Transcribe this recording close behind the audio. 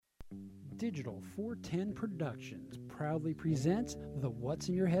Digital 410 Productions proudly presents the What's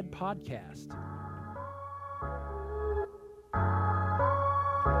in Your Head podcast.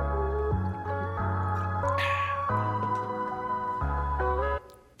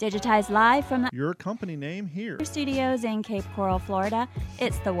 Digitized live from your company name here. Studios in Cape Coral, Florida.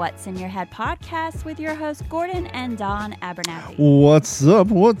 It's the What's in Your Head podcast with your hosts Gordon and Don Abernathy. What's up?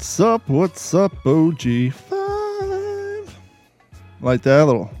 What's up? What's up, OG5? Like that, a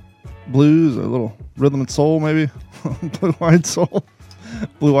little blues, a little rhythm and soul, maybe. Blue-eyed soul,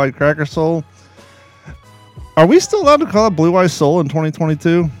 blue-eyed cracker soul. Are we still allowed to call it blue-eyed soul in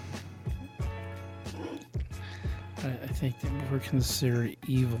 2022? I think that we're considered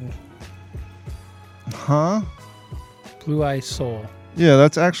evil. Huh? Blue Eye Soul. Yeah,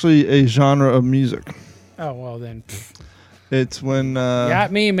 that's actually a genre of music. Oh, well then. It's when...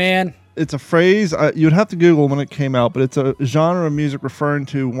 Got me, man. It's a phrase. You'd have to Google when it came out, but it's a genre of music referring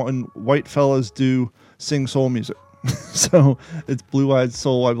to when white fellas do sing soul music. So it's blue-eyed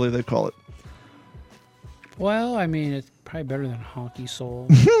soul, I believe they call it. Well, I mean, it's probably better than honky soul.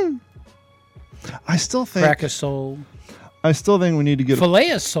 I still think... Crack a soul. I still think we need to get... Filet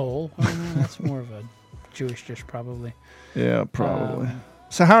a soul. Oh, no, that's more of a Jewish dish, probably. Yeah, probably.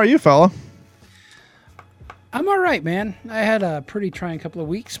 So how are you, fella? I'm all right, man. I had a pretty trying couple of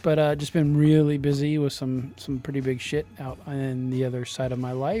weeks, but just been really busy with some pretty big shit out on the other side of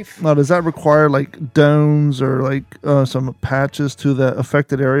my life. Now, does that require like dones or like some patches to the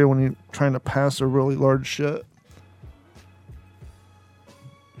affected area when you're trying to pass a really large shit?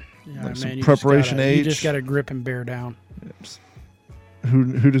 Yeah, like man, some preparation H. You just got to grip and bear down. Yes.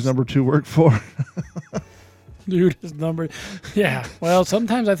 Who does number 2 work for? Dude is number... Yeah, well,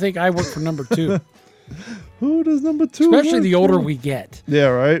 sometimes I think I work for number 2. Who does number 2 Especially work the older for? we get. Yeah,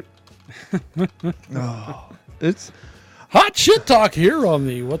 right? It's... Hot shit talk here on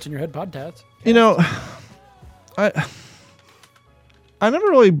the What's in Your Head podcast. You know, I never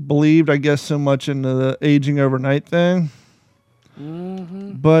really believed, I guess, so much into the aging overnight thing.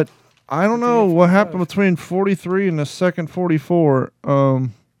 Mm-hmm. But I don't know what happened between 43 and the second 44. The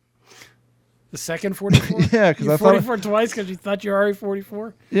second 44? Yeah, because I thought 44 twice because you thought you were already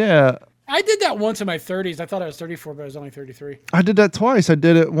 44? Yeah. I did that once in my 30s. I thought I was 34, but I was only 33. I did that twice. I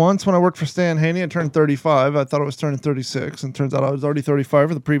did it once when I worked for Stan Haney. I turned 35. I thought I was turning 36, and turns out I was already 35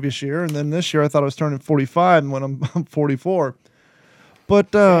 for the previous year. And then this year I thought I was turning 45, and when I'm 44.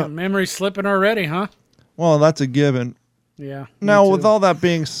 But Damn, memory's slipping already, huh? Well, that's a given. Yeah. Now, with all that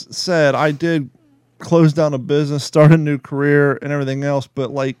being said, I did close down a business, start a new career, and everything else.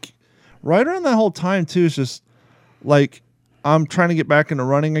 But like, right around that whole time too, it's just like I'm trying to get back into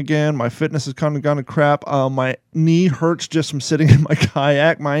running again. My fitness has kind of gone to crap. My knee hurts just from sitting in my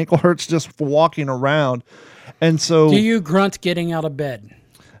kayak. My ankle hurts just for walking around. And so, do you grunt getting out of bed?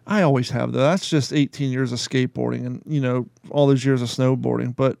 I always have, though. That's just 18 years of skateboarding and, you know, all those years of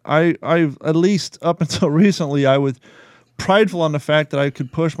snowboarding. But I've at least up until recently, I was prideful on the fact that I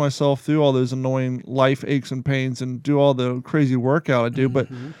could push myself through all those annoying life aches and pains and do all the crazy workout I do. But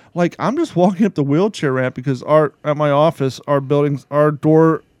like, I'm just walking up the wheelchair ramp because at my office, our buildings, our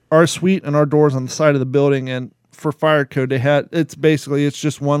suite and our doors on the side of the building, and for fire code, it's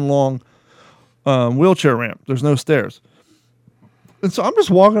just one long wheelchair ramp. There's no stairs. And so I'm just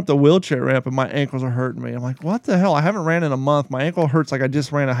walking up the wheelchair ramp and my ankles are hurting me. I'm like, what the hell? I haven't ran in a month. My ankle hurts like I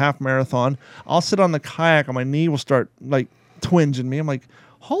just ran a half marathon. I'll sit on the kayak and my knee will start like twinging me. I'm like,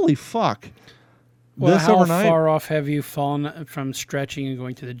 holy fuck. Well, this how overnight, far off have you fallen from stretching and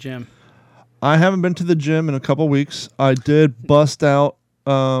going to the gym? I haven't been to the gym in a couple weeks. I did bust out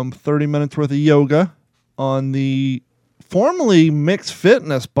 30 minutes worth of yoga on the formerly Mixed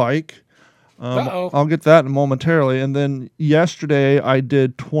Fitness bike. I'll get that momentarily. And then yesterday I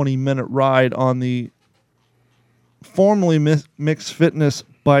did 20-minute ride on the formerly Mixed Fitness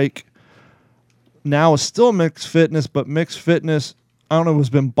bike. Now it's still Mixed Fitness, but Mixed Fitness, I don't know if it's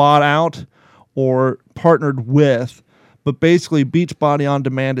been bought out or partnered with, but basically Beachbody On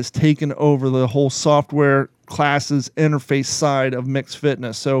Demand has taken over the whole software classes interface side of Mixed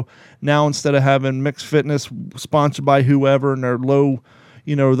Fitness. So now instead of having Mixed Fitness sponsored by whoever and their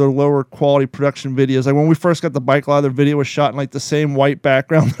lower quality production videos. Like when we first got the bike, a lot of their video was shot in like the same white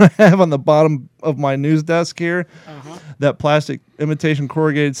background that I have on the bottom of my news desk here. That plastic imitation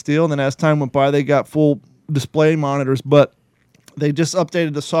corrugated steel. And then as time went by, they got full display monitors, but they just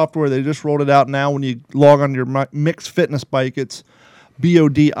updated the software. They just rolled it out. Now when you log on your Mixed Fitness bike, it's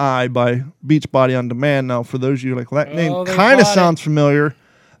BODI by Beachbody On Demand. Now for those of you like, well, that name kind of sounds familiar.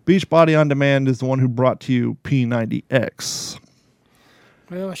 Beachbody On Demand is the one who brought to you P90X.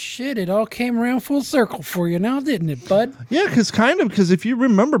 Well, shit, it all came around full circle for you now, didn't it, bud? Yeah, because if you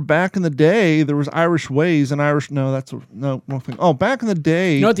remember back in the day, there was Irish ways and Irish. No, that's no wrong thing. Oh, back in the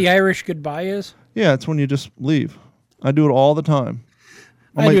day. You know what the Irish goodbye is? Yeah, it's when you just leave. I do it all the time.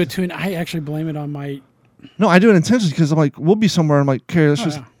 I do it too, and I actually blame it on my. No, I do it intentionally because I'm like, we'll be somewhere. I'm like, Carrie,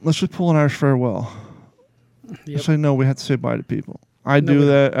 let's just pull an Irish farewell. Yep. Say no, we have to say bye to people. I do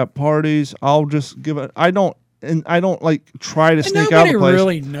that at parties. I'll just give it. I don't like try to sneak out of the place. Nobody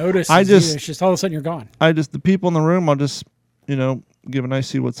really notices. It's just all of a sudden you're gone. The people in the room, I'll just give a nice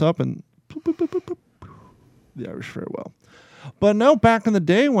see what's up and boop, boop, boop, boop, boop, the Irish farewell. But no, back in the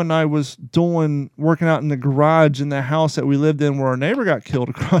day when I was working out in the garage in the house that we lived in where our neighbor got killed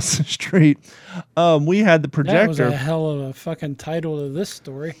across the street, we had the projector. That was a hell of a fucking title to this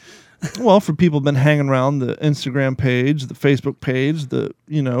story. Well, for people who've been hanging around the Instagram page, the Facebook page, the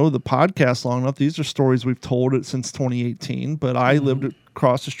podcast long enough, these are stories we've told it since 2018. But I lived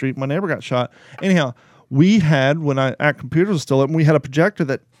across the street. My neighbor got shot. Anyhow, we had, when At Computers was still open, we had a projector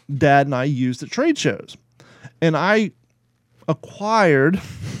that Dad and I used at trade shows. And I acquired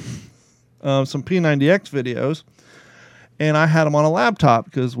some P90X videos, and I had them on a laptop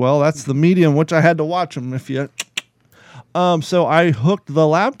because, well, that's the medium which I had to watch them. So I hooked the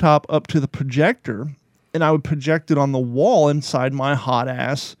laptop up to the projector, and I would project it on the wall inside my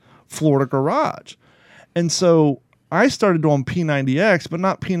hot-ass Florida garage. And so I started doing P90X, but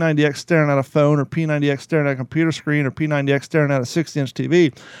not P90X staring at a phone or P90X staring at a computer screen or P90X staring at a 60-inch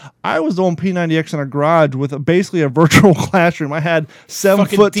TV. I was doing P90X in a garage with basically a virtual classroom. I had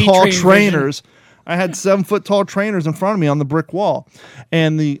 7-foot-tall trainers. I had 7-foot-tall trainers in front of me on the brick wall.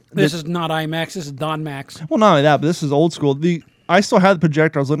 And this is not IMAX. This is Don Max. Well, not only that, but this is old school. I still have the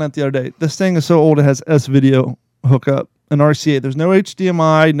projector I was looking at the other day. This thing is so old it has S-video hookup, an RCA. There's no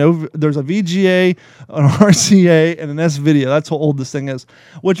HDMI. There's a VGA, an RCA, and an S-video. That's how old this thing is,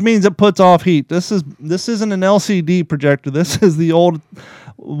 which means it puts off heat. This isn't an LCD projector. This is the old.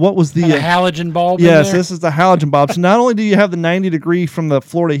 What was the halogen bulb? Yes, this is the halogen bulb. So not only do you have the 90-degree from the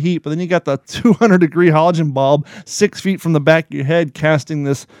Florida heat, but then you got the 200-degree halogen bulb 6 feet from the back of your head, casting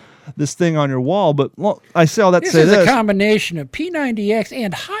this thing on your wall. But I say all that to say this. This is a combination of P90X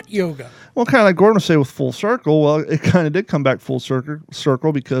and hot yoga. Well, kind of like Gordon would say with Full Circle. Well, it kind of did come back full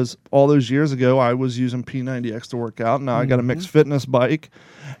circle because all those years ago I was using P90X to work out. Now I got a Mixed Fitness bike,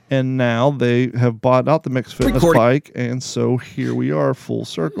 and now they have bought out the Mixed Fitness bike, and so here we are, full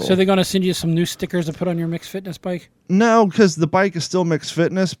circle. So they're going to send you some new stickers to put on your Mixed Fitness bike? No, because the bike is still Mixed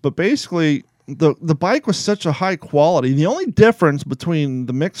Fitness, but basically the bike was such a high quality. The only difference between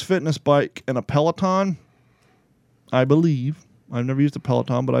the Mixed Fitness bike and a Peloton, I believe, I've never used a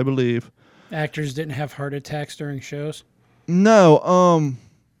Peloton, but I believe, actors didn't have heart attacks during shows? No,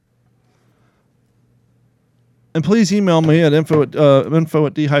 and please email me at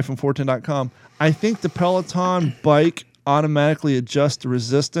info@d-410.com. I think the Peloton bike automatically adjusts the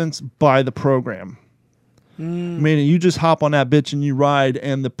resistance by the program. Meaning you just hop on that bitch and you ride,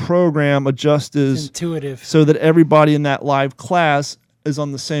 and the program adjusts intuitive so that everybody in that live class is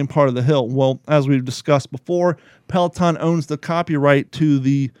on the same part of the hill. Well, as we've discussed before, Peloton owns the copyright to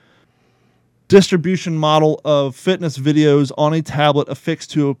the distribution model of fitness videos on a tablet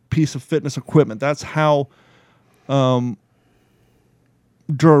affixed to a piece of fitness equipment. That's how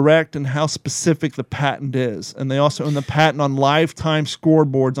direct and how specific the patent is. And they also own the patent on lifetime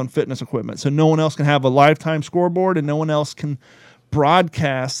scoreboards on fitness equipment. So no one else can have a lifetime scoreboard, and no one else can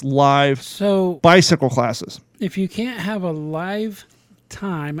broadcast live bicycle classes. If you can't have a live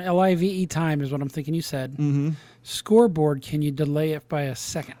time, LIVE time is what I'm thinking you said, scoreboard, can you delay it by a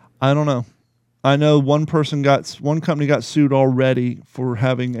second? I don't know. I know one company got sued already for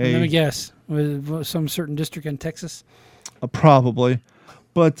having Let me guess. With some certain district in Texas? Probably.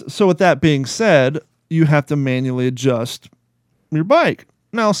 But so with that being said, you have to manually adjust your bike.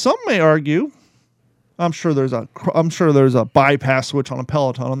 Now, some may argue, I'm sure there's a bypass switch on a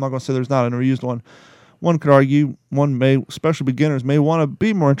Peloton. I'm not going to say there's not. I never used one. One could argue, especially beginners, may want to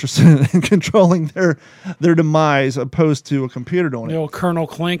be more interested in controlling their demise opposed to a computer doing it. The old Colonel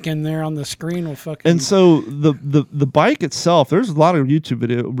Clink in there on the screen will fucking... And so the bike itself, there's a lot of YouTube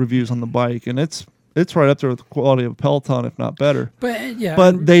video reviews on the bike, and it's right up there with the quality of Peloton, if not better. But yeah,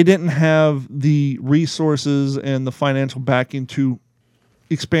 but they didn't have the resources and the financial backing to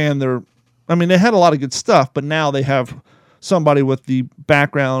expand their... I mean, they had a lot of good stuff, but now they have somebody with the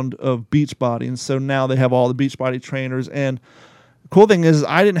background of Beachbody, and so now they have all the Beachbody trainers. And the cool thing is,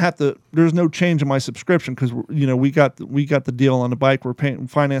 I didn't have to. There's no change in my subscription because we got the deal on the bike. We're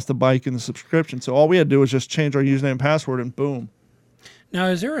financed the bike and the subscription, so all we had to do was just change our username and password, and boom. Now,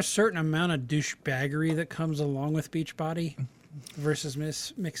 is there a certain amount of douchebaggery that comes along with Beachbody? versus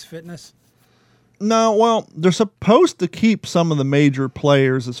mixed fitness? No, well, they're supposed to keep some of the major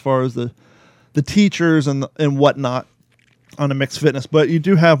players as far as the teachers and whatnot on the mixed fitness, but you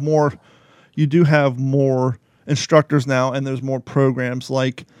do have more instructors now, and there's more programs.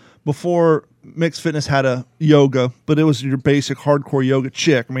 Like before, mixed fitness had a yoga, but it was your basic hardcore yoga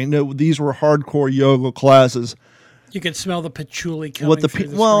chick. I mean, these were hardcore yoga classes. You could smell the patchouli coming through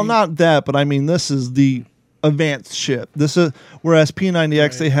the well, screen. not that, but I mean, this is the advanced shit. This is whereas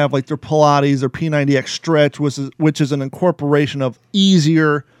P90X they have like their Pilates, their P90X stretch, which is an incorporation of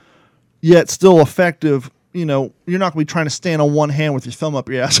easier yet still effective. You know, you're not going to be trying to stand on one hand with your thumb up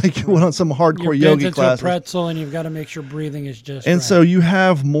your ass like you would on some hardcore You're yogi bent into classes. a pretzel, and you've got to make sure breathing is just And right. so you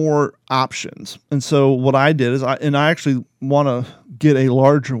have more options. And so what I did is I actually want to get a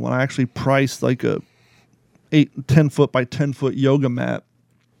larger one. I actually priced like a 10 foot by 10 foot yoga mat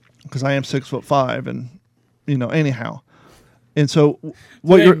because I am 6'5", and anyhow. And so Do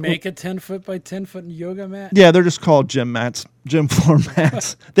they make a 10 foot by 10 foot yoga mat? yeah, they're just called gym mats, gym floor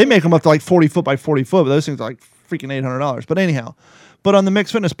mats. They make them up to like 40 foot by 40 foot, but those things are like freaking $800. But anyhow, but on the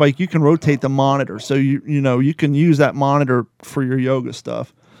mixed fitness bike, you can rotate the monitor, so you can use that monitor for your yoga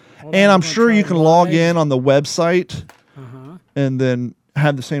stuff. Hold And on, I'm gonna sure try you can log live. in on the website Uh-huh. and then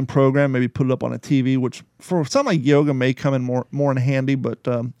have the same program, maybe put it up on a TV, which for something like yoga may come in more in handy. But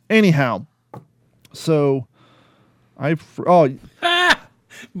anyhow, so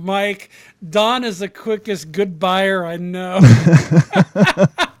Mike, Don is the quickest good buyer I know.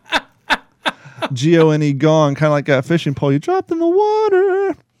 G-O-N-E gone, kind of like a fishing pole you dropped in the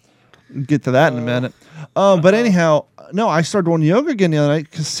water. Get to that in a minute. But anyhow, no, I started doing yoga again the other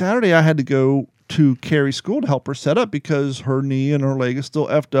night because Saturday I had to go to Carrie's school to help her set up because her knee and her leg is still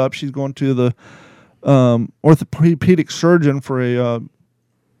effed up. She's going to the orthopedic surgeon for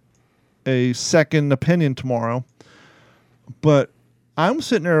a second opinion tomorrow. But I'm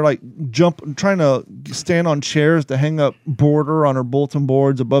sitting there like trying to stand on chairs to hang up border on her bulletin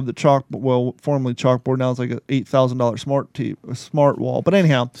boards above the formerly chalkboard. Now it's like an $8,000 smart wall. But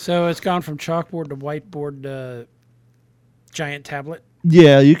anyhow. So it's gone from chalkboard to whiteboard to giant tablet?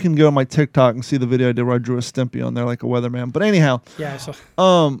 Yeah, you can go on my TikTok and see the video I did where I drew a Stimpy on there like a weatherman. But anyhow. Yeah, I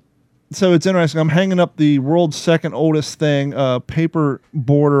saw. So it's interesting. I'm hanging up the world's second oldest thing, paper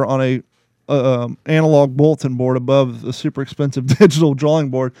border on a analog bulletin board above the super expensive digital drawing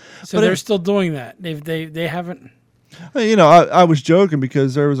board. So they're still doing that. They haven't. I was joking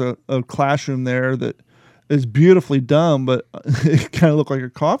because there was a classroom there that is beautifully done, but it kind of looked like a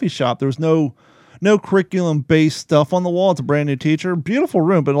coffee shop. There was no curriculum based stuff on the wall. It's a brand new teacher, beautiful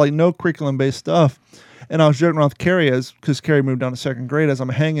room, but like no curriculum based stuff. And I was joking around with Carrie because Carrie moved down to second grade as I'm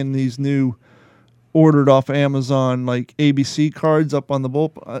hanging these new ordered off Amazon like ABC cards up on the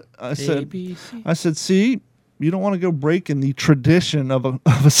bull. I said, see, you don't want to go breaking the tradition of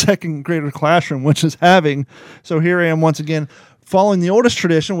a second grader classroom, which is having. So here I am once again following the oldest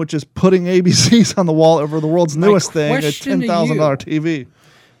tradition, which is putting ABCs on the wall over the world's newest thing, a $10,000 TV.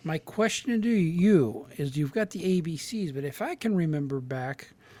 My question to you is, you've got the ABCs, but if I can remember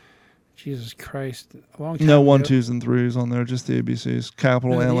back, Jesus Christ, a long time No ago. 1, 2s, and 3s on there, just the ABCs,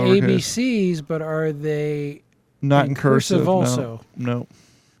 capital and the lowercase. ABCs, but are they Not in cursive. also? No.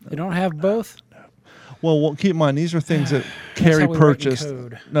 They don't have both? Well, keep in mind, these are things that That's Carrie how we write in purchased.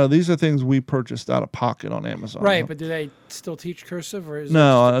 code. No, these are things we purchased out of pocket on Amazon. Right, but do they still teach cursive, or is it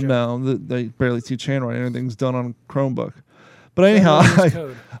No, just a joke? no, they barely teach handwriting. Everything's done on Chromebook. But anyhow, Everyone uses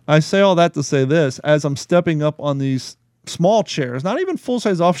code. I say all that to say this: as I'm stepping up on these small chairs, not even full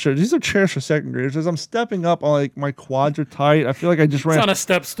size office chairs, these are chairs for second graders. As I'm stepping up, like my quads are tight. I feel like I just It's ran. on a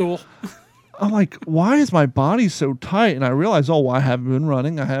step stool. I'm like, why is my body so tight? And I realized, I haven't been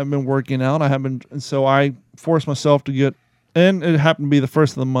running. I haven't been working out. And so I forced myself to get, and it happened to be the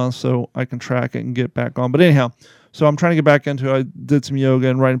first of the month, so I can track it and get back on. But anyhow, so I'm trying to get back into it. I did some yoga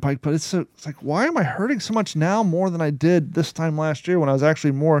and riding bike, but it's like, why am I hurting so much now more than I did this time last year when I was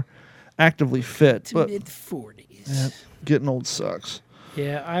actually more actively fit? To But mid-40s. yeah, getting old sucks.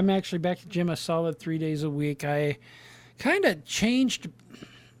 Yeah, I'm actually back to gym a solid 3 days a week. I kind of changed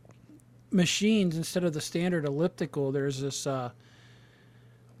machines instead of the standard elliptical. There's this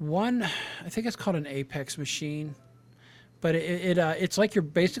one, I think it's called an Apex machine, but it's like you're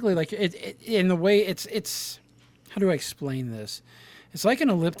basically like it in the way it's how do I explain this? It's like an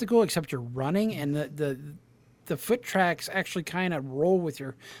elliptical except you're running, and the foot tracks actually kind of roll with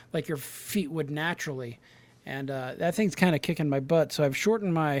your feet would naturally. And that thing's kind of kicking my butt. So I've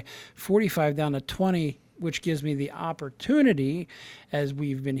shortened my 45 down to 20, which gives me the opportunity, as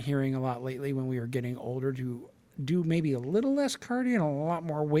we've been hearing a lot lately when we are getting older, to do maybe a little less cardio and a lot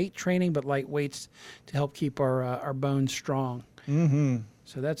more weight training, but light weights to help keep our bones strong. Mm-hmm.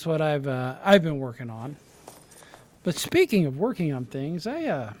 So that's what I've been working on. But speaking of working on things, I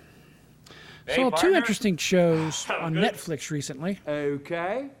saw two partner. interesting shows on Good. Netflix recently.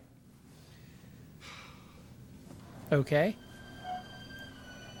 Okay. Okay.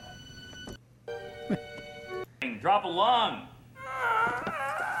 Drop a lung.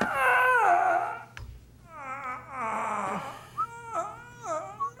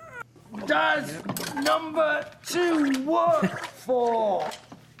 Does number 2 work for?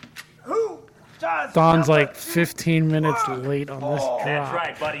 Who does? Don's number like 15 minutes late on this drop. That's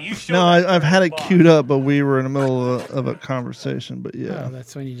right, buddy. You should. No, I've had it queued up, but we were in the middle of a conversation. But yeah, Oh,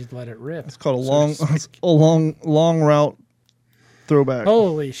 that's when you just let it rip. it's called so to speak. a long route throwback.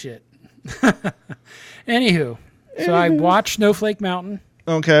 Holy shit. Anywho, so I watched Snowflake Mountain.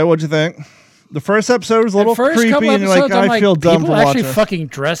 Okay, what'd you think? The first episode was a little The first creepy, couple and you're episodes, like, I'm I feel dumb people for actually watching. fucking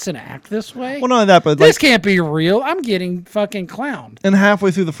dress and act this way? Well, not only that, but This like, can't be real. I'm getting fucking clowned. and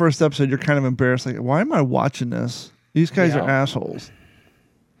halfway through the first episode, you're kind of embarrassed. Like, why am I watching this? These guys Yeah. are assholes.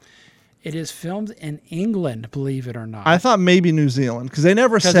 It is filmed in England, believe it or not. I thought maybe New Zealand because they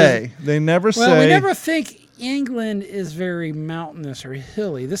never 'Cause say. They never well, say. we never think England is very mountainous or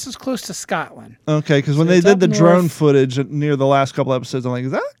hilly. This is close to Scotland. Okay, because when So they it's did up the drone north. footage near the last couple episodes, I'm like,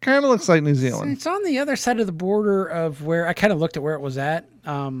 that kind of looks like New Zealand. It's on the other side of the border of where I kind of looked at where it was at.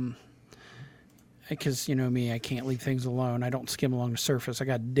 Because you know me, I can't leave things alone. I don't skim along the surface. I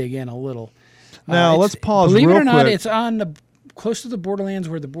got to dig in a little. Now, It's- let's pause Believe it real or not, quick. it's on the close to the borderlands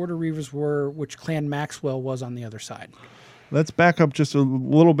where the border reavers were, which Clan Maxwell was on the other side. Let's back up just a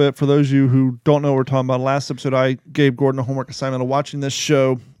little bit for those of you who don't know what we're talking about. Last episode, I gave Gordon a homework assignment of watching this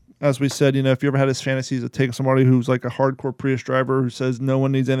show. As we said, you know, if you ever had his fantasies of taking somebody who's like a hardcore Prius driver who says no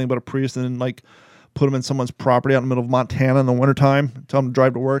one needs anything but a Prius and then like put them in someone's property out in the middle of Montana in the wintertime, tell them to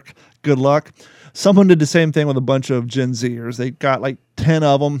drive to work, good luck. Someone did the same thing with a bunch of Gen Zers. They got like 10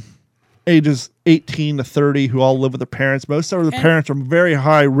 of them, ages 18 to 30, who all live with their parents. Most of the parents are very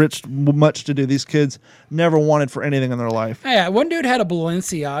high, rich, much to do. These kids never wanted for anything in their life. Yeah, one dude had a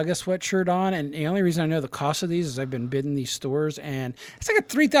Balenciaga sweatshirt on, and the only reason I know the cost of these is I've been bidding these stores, and it's like a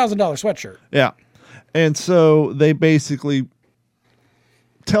 $3,000 sweatshirt. Yeah. And so they basically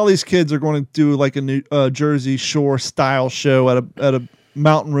tell these kids they're going to do like a New Jersey Shore style show at a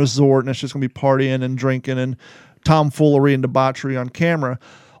mountain resort, and it's just going to be partying and drinking and tomfoolery and debauchery on camera.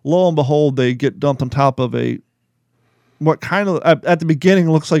 Lo and behold, they get dumped on top of what kind of at the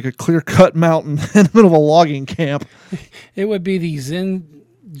beginning looks like a clear-cut mountain in the middle of a logging camp. It would be the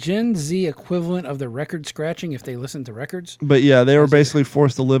Gen Z equivalent of the record scratching if they listened to records. But yeah, they were basically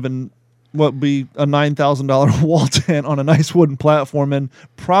forced to live in what would be a $9,000 wall tent on a nice wooden platform and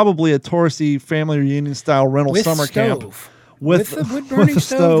probably a touristy family reunion style rental With summer camp. stove. With the wood burning with the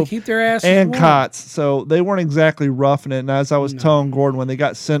stove to keep their asses and warm. cots. So they weren't exactly roughing it. And as I was telling Gordon, when they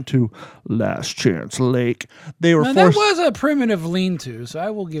got sent to Last Chance Lake, they were Now, that forced. was a primitive lean-to, so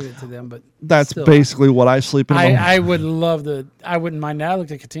I will give it to them. But That's still, basically what I sleep in. I would love the. I wouldn't mind that. I looked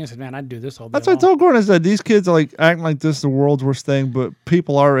at Katina and said, "Man, I'd do this all day." That's what I long." told Gordon. I said these kids are like acting like this is the world's worst thing, but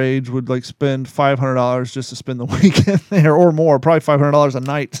people our age would like spend $500 just to spend the weekend there, or more, probably $500 a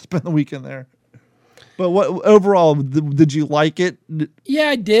night to spend the weekend there. But what overall did you like it? Yeah,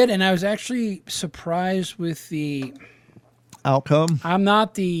 I did, and I was actually surprised with the. Outcome? I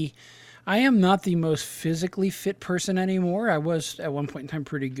am not the most physically fit person anymore. I was at one point in time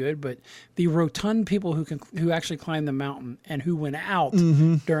pretty good, but the rotund people who actually climbed the mountain and who went out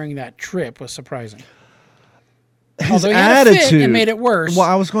during that trip was surprising. His Although he had a fit, attitude it made it worse. Well,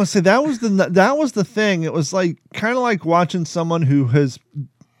 I was going to say that was the thing. It was like kind of like watching someone who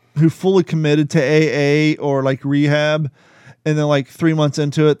fully committed to AA or like rehab, and then like 3 months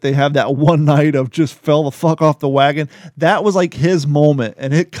into it, they have that one night of just fell the fuck off the wagon. That was like his moment,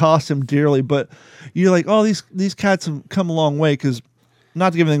 and it cost him dearly. But you're like, oh, these cats have come a long way, because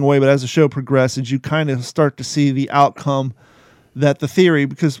not to give anything away, but as the show progresses, you kind of start to see the outcome that the theory,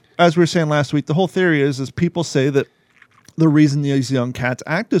 because as we were saying last week, the whole theory is people say that the reason these young cats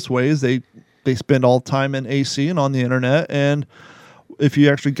act this way is they spend all the time in AC and on the internet, and if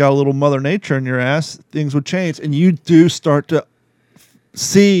you actually got a little Mother Nature in your ass, things would change. And you do start to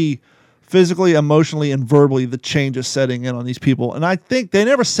see physically, emotionally, and verbally the changes setting in on these people. And I think they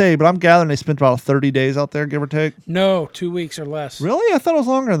never say, but I'm gathering they spent about 30 days out there, give or take. No, 2 weeks or less. Really? I thought it was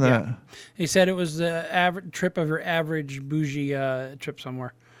longer than that. He said it was the average trip of your average bougie trip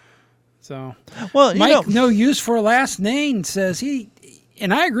somewhere. So, Well, Mike, no use for a last name, says he,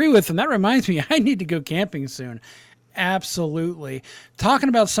 and I agree with him. That reminds me, I need to go camping soon. Absolutely. Talking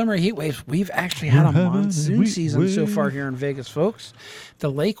about summer heat waves, we've actually had a monsoon season so far here in Vegas, folks. The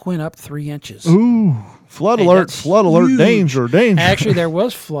lake went up 3 inches. Ooh, flood Hey, alert, that's flood alert, huge. danger, danger. Actually, there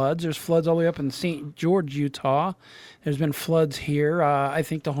was floods. There's floods all the way up in St. George, Utah. There's been floods here. I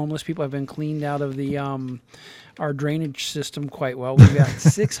think the homeless people have been cleaned out of the our drainage system quite well. We've got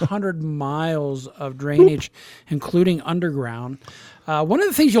 600 miles of drainage, including underground. One of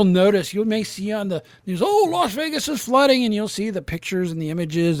the things you'll notice, you may see on the news, Las Vegas is flooding, and you'll see the pictures and the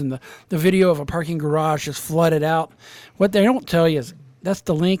images and the video of a parking garage just flooded out. What they don't tell you is that's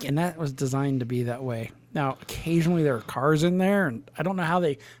the link, and that was designed to be that way. Now, occasionally there are cars in there, and I don't know how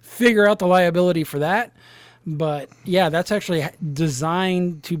they figure out the liability for that. But, yeah, that's actually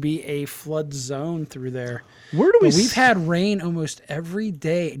designed to be a flood zone through there. Where do we? We've had rain almost every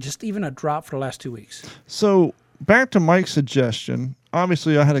day, just even a drop for the last 2 weeks. So back to Mike's suggestion.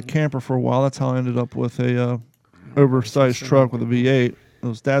 Obviously, I had a camper for a while. That's how I ended up with a oversized truck with a V8. It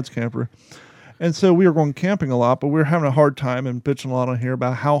was Dad's camper. And so we were going camping a lot, but we were having a hard time and bitching a lot on here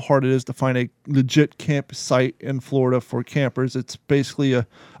about how hard it is to find a legit campsite in Florida for campers. It's basically a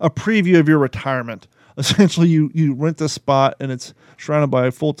preview of your retirement. Essentially, you rent this spot, and it's surrounded by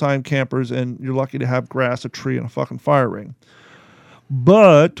full-time campers, and you're lucky to have grass, a tree, and a fucking fire ring.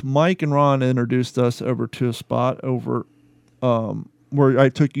 But Mike and Ron introduced us over to a spot over where I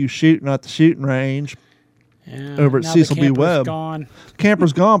took you shooting at the shooting range Yeah, over at now Cecil the B. camper's Webb. Gone.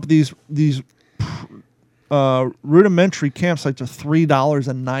 Campers gone, but these rudimentary campsites are $3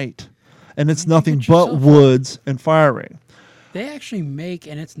 a night, and it's nothing get but yourself woods and fire ring. They actually make,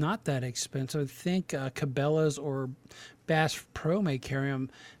 and it's not that expensive. I think Cabela's or Bass Pro may carry them,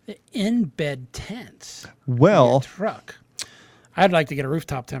 in-bed tents. Well, Truck. I'd like to get a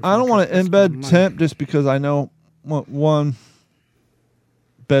rooftop tent. For I my don't truck. want an That's in-bed money. tent just because I know, one,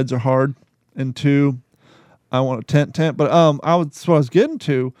 beds are hard, and two, I want a tent. But that's what I was getting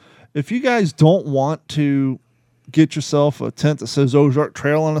to. If you guys don't want to get yourself a tent that says Ozark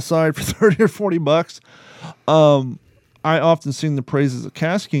Trail on the side for $30 or $40, I often sing the praises of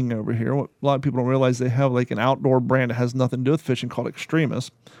Cask King over here. What a lot of people don't realize, they have like an outdoor brand that has nothing to do with fishing called Extremis.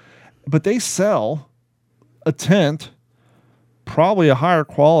 But they sell a tent, probably a higher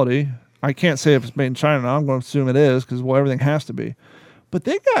quality. I can't say if it's made in China. I'm going to assume it is because, well, everything has to be. But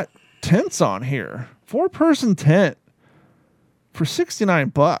they got tents on here. 4-person tent for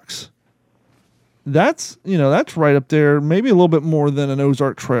 $69. That's right up there, maybe a little bit more than an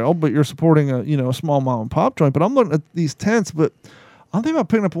Ozark Trail, but you're supporting a small mom and pop joint. But I'm looking at these tents, but I'm thinking about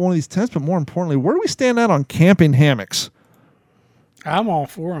picking up one of these tents, but more importantly, where do we stand at on camping hammocks? I'm all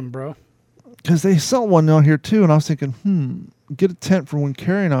for them, bro. Because they sell one out here too, and I was thinking, get a tent for when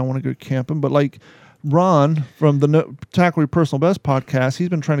Carrie and I want to go camping. But like Ron from the Tackle Your Personal Best podcast, he's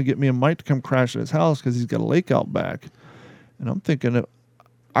been trying to get me and Mike to come crash at his house because he's got a lake out back. And I'm thinking,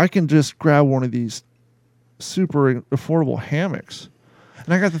 I can just grab one of these super affordable hammocks.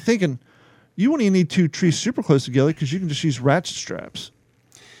 And I got to thinking, you wouldn't even need 2 trees super close together because you can just use ratchet straps.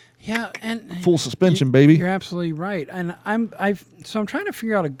 Yeah, and Full suspension, baby. You're absolutely right. And I'm trying to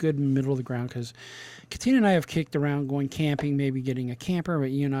figure out a good middle of the ground because Katina and I have kicked around going camping, maybe getting a camper,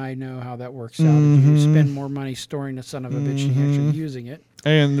 but you and I know how that works out. If you spend more money storing the son of a bitch than actually using it.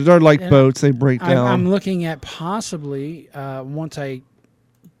 And they're like And boats, they break down. I'm looking at possibly, once I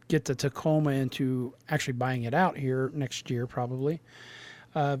get the Tacoma into actually buying it out here next year, probably,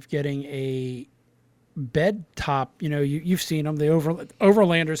 of getting a bed top. You've seen them. The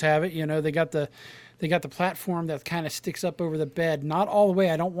Overlanders have it. They got the platform that kind of sticks up over the bed, not all the way.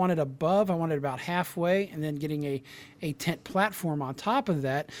 I don't want it above. I want it about halfway, and then getting a tent platform on top of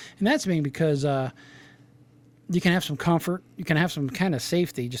that. And that's being because you can have some comfort, you can have some kind of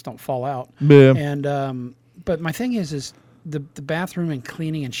safety, just don't fall out. Yeah. And but my thing is the bathroom and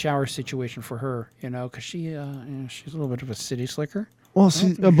cleaning and shower situation for her, because she's a little bit of a city slicker. Well,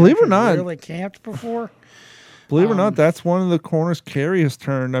 see, believe it or not, really camped before. Believe it or not, that's one of the corners Carrie has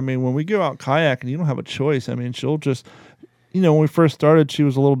turned. I mean, when we go out kayaking, you don't have a choice. I mean, she'll just, when we first started, she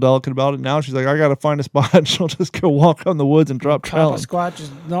was a little delicate about it. Now she's like, I got to find a spot. And she'll just go walk on the woods and drop trout. Papa squat,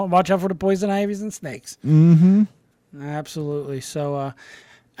 just don't watch out for the poison ivies and snakes. Mm-hmm. Absolutely. So,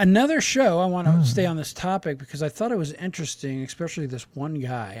 another show, I want to stay on this topic because I thought it was interesting, especially this one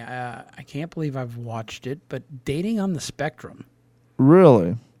guy. I can't believe I've watched it, but Dating on the Spectrum.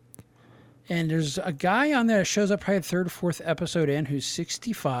 Really? And there's a guy on there that shows up probably the 3rd or 4th episode in who's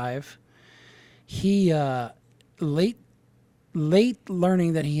 65. He late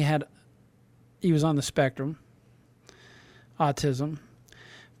learning that he was on the spectrum, autism.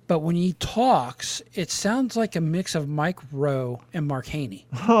 but when he talks, it sounds like a mix of Mike Rowe and Mark Haney.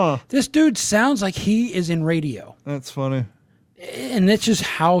 Huh. This dude sounds like he is in radio. That's funny. And that's just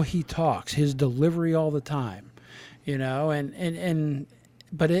how he talks, his delivery all the time, you know,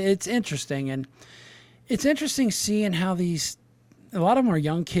 but it's interesting. And it's interesting seeing how a lot of them are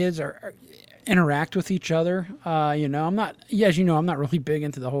young kids are interact with each other. You know, as you know, I'm not really big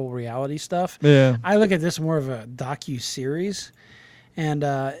into the whole reality stuff. Yeah. I look at this more of a docu-series and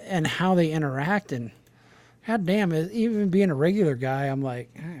how they interact. And god damn it, even being a regular guy, I'm like,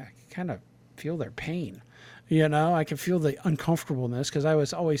 I kind of feel their pain. You know, I can feel the uncomfortableness because I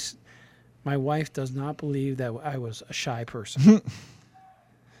was always, my wife does not believe that I was a shy person.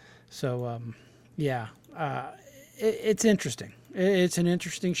 So, yeah, it's interesting. It's an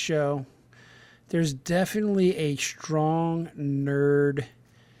interesting show. There's definitely a strong nerd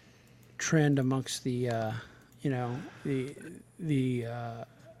trend amongst the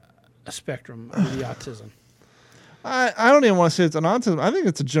spectrum of the autism. I don't even want to say it's an autism. I think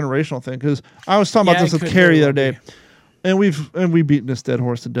it's a generational thing because I was talking about Yeah, this it with could Carrie the very other well day, and we've beaten this dead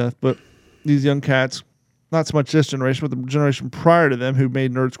horse to death. But these young cats, not so much this generation, but the generation prior to them who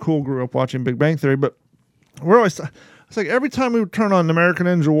made nerds cool, grew up watching Big Bang Theory. But we're always it's like every time we would turn on American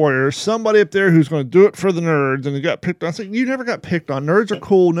Ninja Warrior, somebody up there who's going to do it for the nerds, and they got picked on. It's like, you never got picked on. Nerds are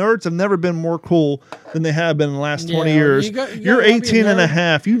cool. Nerds have never been more cool than they have been in the last 20 Yeah, years. you You're wanna be a 18 and a nerd?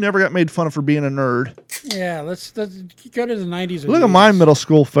 half. You never got made fun of for being a nerd. Yeah, let's go to the 90s. or Look the at my 80s. middle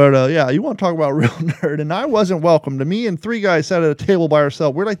school photo. Yeah, you want to talk about a real nerd. And I wasn't welcome. To me and three guys sat at a table by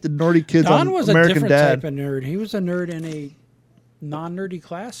ourselves. We're like the nerdy kids Don on was American a different Dad. type of nerd. He was a nerd in a non-nerdy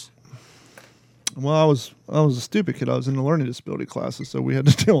class. Well, I was a stupid kid. I was in the learning disability classes, so we had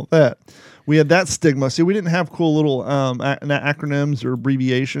to deal with that. We had that stigma. See, we didn't have cool little acronyms or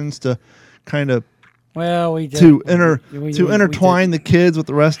abbreviations to kind of Well, we did. to We intertwine did. the kids with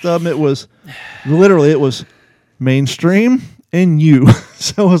the rest of them. It was literally mainstream and you.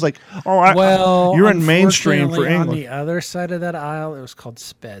 So it was like, Well, you're in mainstream for unfortunately, English. On the other side of that aisle, it was called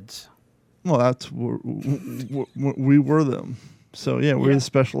SPEDS. Well, that's we were them. So yeah, we're the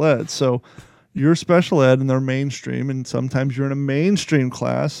special ed. So you're special ed and they're mainstream, and sometimes you're in a mainstream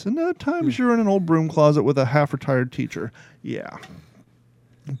class, and other times you're in an old broom closet with a half-retired teacher. Yeah.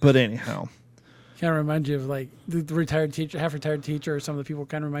 But anyhow, Kind of remind you of like the retired teacher, half-retired teacher, or some of the people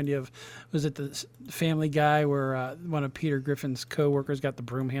kind of remind you of, was it the Family Guy where one of Peter Griffin's co-workers got the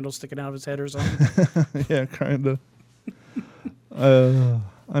broom handle sticking out of his head or something? yeah, kind of.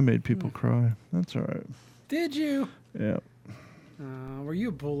 I made people cry. That's all right. Did you? Yeah. Were you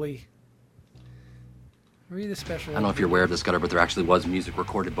a bully? Were you the special? I don't know if you're aware of this, Gutter, but there actually was music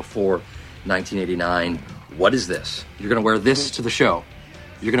recorded before 1989. What is this? You're going to wear this to the show.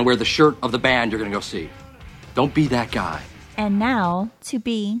 You're going to wear the shirt of the band you're going to go see. Don't be that guy. And now, to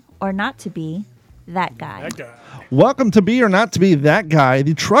be or not to be that guy. That guy. Welcome to Be or Not to Be That Guy,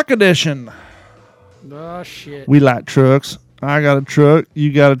 the truck edition. Oh shit. We like trucks. I got a truck.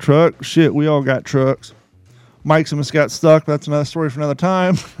 You got a truck. Shit, we all got trucks. Mike's almost got stuck. That's another story for another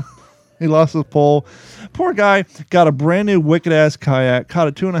time. He lost his pole. Poor guy got a brand new wicked ass kayak, caught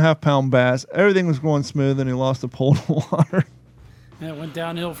a 2.5 pound bass. Everything was going smooth, and he lost the pole in the water. And it went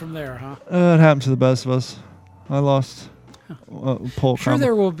downhill from there, huh? It happened to the best of us. I lost pole. Sure,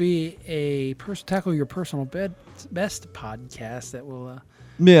 there will be a tackle your personal best podcast that will.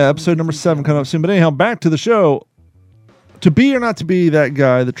 Yeah, episode number 7 coming up soon. But anyhow, back to the show. To be or not to be that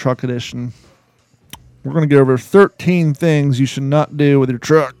guy, the truck edition. We're going to go over 13 things you should not do with your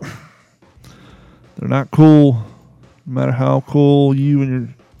truck. They're not cool, no matter how cool you and your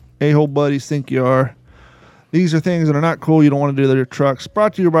a-hole buddies think you are. These are things that are not cool you don't want to do with your trucks.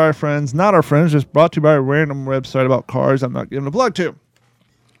 Brought to you by our friends, not our friends, just brought to you by a random website about cars I'm not giving a plug to.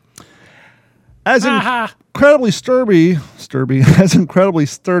 As incredibly sturdy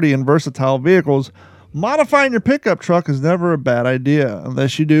and versatile vehicles, modifying your pickup truck is never a bad idea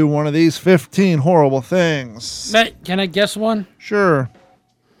unless you do one of these 15 horrible things. Can I guess one? Sure.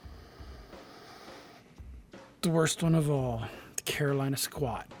 The worst one of all, the Carolina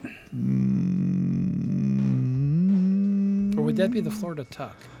Squat. Or would that be the Florida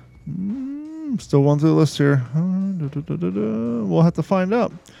Tuck? I'm still going through the list here. We'll have to find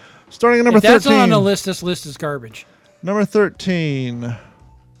out. Starting at number If that's 13. not on the list, this list is garbage. Number 13.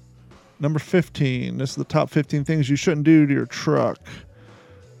 Number 15. This is the top 15 things you shouldn't do to your truck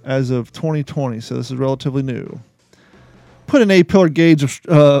as of 2020. So this is relatively new. Put an A-pillar gauge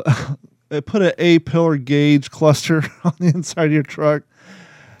cluster on the inside of your truck.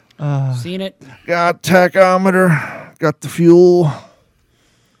 Seen it? Got tachometer. Got the fuel.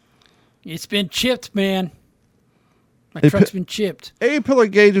 It's been chipped, man. My They truck's been chipped. A-pillar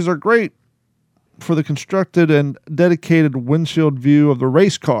gauges are great for the constructed and dedicated windshield view of the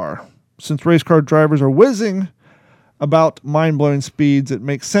race car. Since race car drivers are whizzing about mind-blowing speeds, it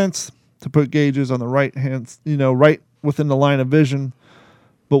makes sense to put gauges on the right hand, right within the line of vision.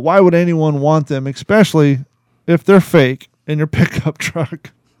 But why would anyone want them, especially if they're fake in your pickup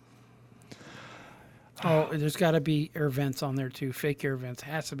truck? Oh, there's got to be air vents on there too. Fake air vents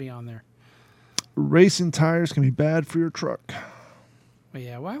has to be on there. Racing tires can be bad for your truck. But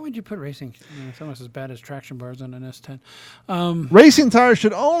yeah, why would you put racing? It's almost as bad as traction bars on an S10. Racing tires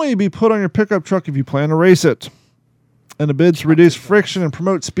should only be put on your pickup truck if you plan to race it. In a bid to reduce friction and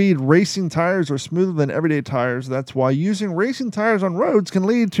promote speed, racing tires are smoother than everyday tires. That's why using racing tires on roads can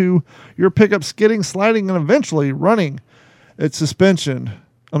lead to your pickup skidding, sliding, and eventually ruining its suspension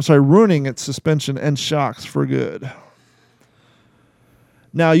and shocks for good.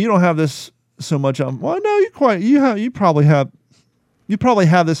 Now, you don't have this so much on. Well, no, you probably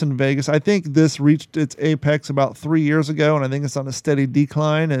have this in Vegas. I think this reached its apex about 3 years ago, and I think it's on a steady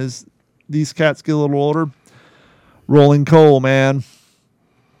decline as these cats get a little older. Rolling coal, man.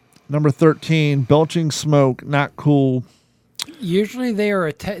 Number 13, belching smoke, not cool. Usually they are.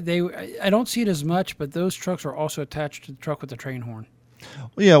 I don't see it as much, but those trucks are also attached to the truck with the train horn.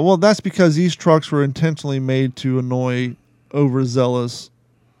 Yeah, well, that's because these trucks were intentionally made to annoy overzealous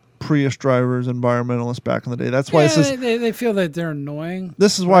Prius drivers, environmentalists back in the day. That's why they feel that they're annoying.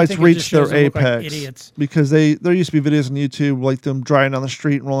 This is But why I it's think it just reached their shows them look like apex. idiots. Because there used to be videos on YouTube like them driving down the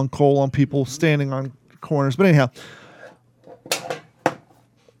street and rolling coal on people standing on corners. But anyhow,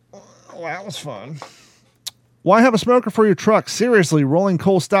 well, that was fun. Why have a smoker for your truck? Seriously, rolling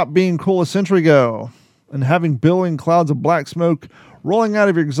coal stopped being cool a century ago. And having billowing clouds of black smoke rolling out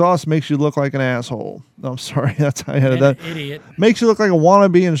of your exhaust makes you look like an asshole. No, I'm sorry, that's how I had that. Idiot. Makes you look like a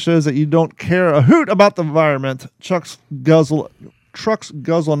wannabe and shows that you don't care a hoot about the environment. Trucks guzzle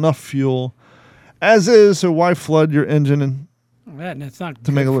enough fuel as is, so why flood your engine? And it's not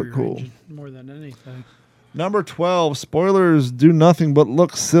To make good it for look your cool. engine more than anything. Number 12, spoilers do nothing but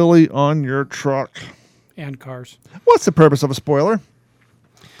look silly on your truck. And cars. What's the purpose of a spoiler?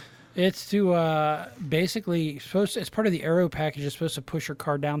 It's to basically it's part of the aero package. It's supposed to push your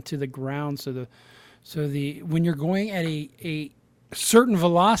car down to the ground, so when you're going at a certain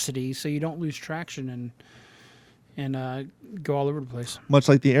velocity, so you don't lose traction and go all over the place. Much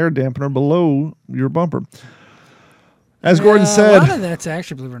like the air dampener below your bumper. As Gordon said, a lot of that's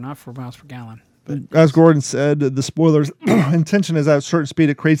actually, believe it or not, 4 miles per gallon. as Gordon said, the spoiler's intention is at a certain speed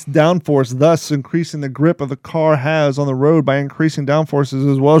it creates downforce, thus increasing the grip of the car has on the road by increasing downforces,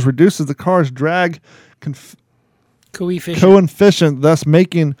 as well as reduces the car's drag coefficient, thus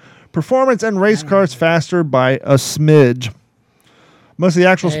making performance and race cars faster by a smidge. Most of the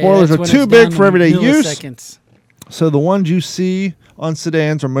actual spoilers are too big for everyday use, so the ones you see on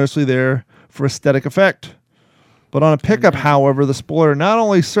sedans are mostly there for aesthetic effect. But on a pickup, however, the spoiler not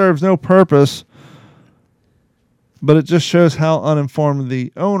only serves no purpose, but it just shows how uninformed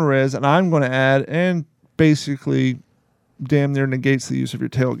the owner is, and I'm going to add, and basically damn near negates the use of your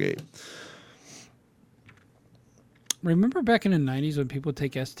tailgate. Remember back in the 90s when people would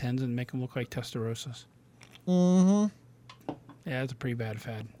take S10s and make them look like Testarossas? Mm-hmm. Yeah, that's a pretty bad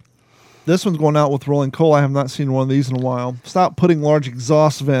fad. This one's going out with rolling coal. I have not seen one of these in a while. Stop putting large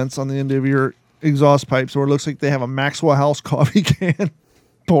exhaust vents on the end of your exhaust pipes, or it looks like they have a Maxwell House coffee can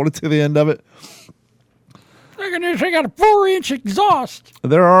bolted to the end of it. They got a 4-inch exhaust.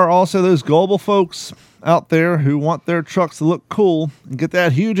 There are also those gullible folks out there who want their trucks to look cool and get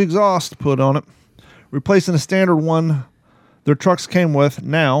that huge exhaust put on it, replacing the standard one their trucks came with.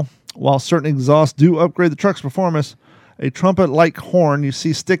 Now, while certain exhausts do upgrade the truck's performance, a trumpet-like horn you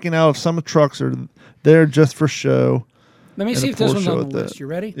see sticking out of some trucks are there just for show. Let me see if this one's on the list. You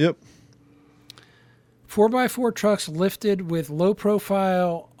ready? Yep. 4x4 trucks lifted with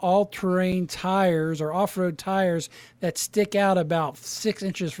low-profile all-terrain tires or off-road tires that stick out about 6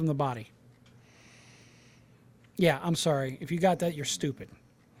 inches from the body. Yeah, I'm sorry. If you got that, you're stupid.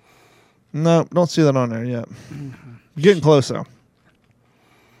 No, don't see that on there yet. Getting close, though.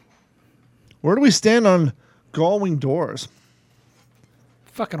 Where do we stand on gull-wing doors?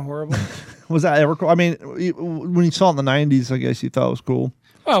 Fucking horrible. Was that ever cool? I mean, when you saw it in the 90s, I guess you thought it was cool.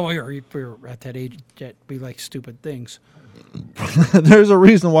 Well, we were at that age that we like stupid things. There's a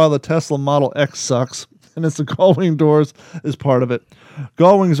reason why the Tesla Model X sucks, and it's the gull-wing doors is part of it.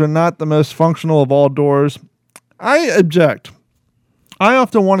 Gull-wings are not the most functional of all doors. I object. I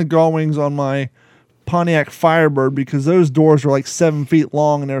often wanted gull-wings on my Pontiac Firebird because those doors are like 7 feet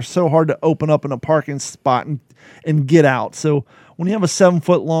long, and they're so hard to open up in a parking spot and get out. So when you have a 7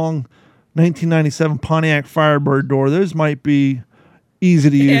 foot long 1997 Pontiac Firebird door. Those might be easy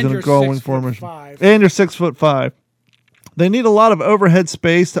to use And in a you're going 6'5". formation. And you're 6'5". They need a lot of overhead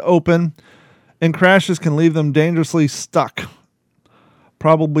space to open, and crashes can leave them dangerously stuck.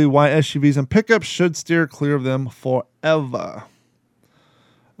 Probably why SUVs and pickups should steer clear of them forever.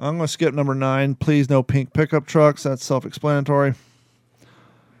 I'm going to skip number 9. Please, no pink pickup trucks. That's self-explanatory.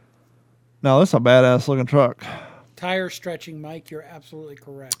 Now, this is a badass looking truck. Tire stretching, Mike. You're absolutely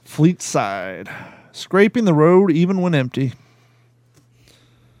correct. Fleet side. Scraping the road even when empty.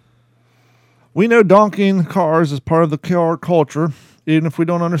 We know donkeying cars is part of the car culture, even if we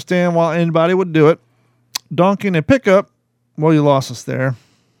don't understand why anybody would do it. Donkeying a pickup, well, you lost us there.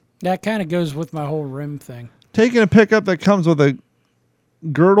 That kind of goes with my whole rim thing. Taking a pickup that comes with a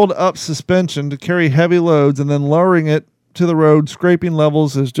girdled up suspension to carry heavy loads and then lowering it to the road, scraping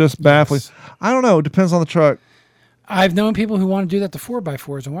levels is just baffling. Yes. I don't know. It depends on the truck. I've known people who want to do that to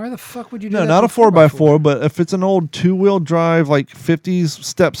 4x4s, and why the fuck would you do No, that? not a to 4x4, but if it's an old 2-wheel drive, like 50s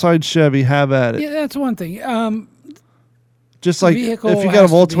step-side Chevy, have at it. Yeah, that's one thing. Just like if vehicle you got a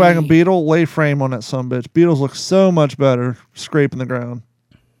has to Volkswagen be- Beetle, lay frame on that sumbitch. Beetles look so much better scraping the ground.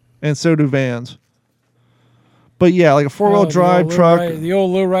 And so do vans. But yeah, like a 4-wheel drive truck. The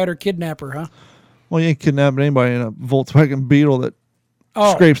old lowrider kidnapper, huh? Well, you ain't kidnapping anybody in a Volkswagen Beetle that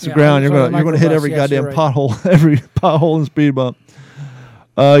Oh, scrapes the yeah, ground. I'm You're sorry, gonna hit microbus. every Yes, goddamn you're right. pothole, every pothole and speed bump.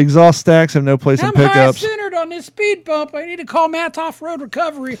 Exhaust stacks have no place in I'm pickups. high-centered on this speed bump. I need to call Matt's Off-Road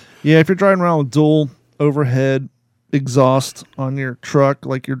Recovery. Yeah, if you're driving around with dual overhead exhaust on your truck,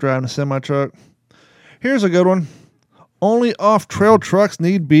 like you're driving a semi truck. Here's a good one. Only off-trail trucks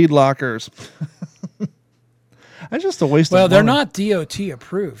need bead lockers. That's just a waste of money. Well, they're not DOT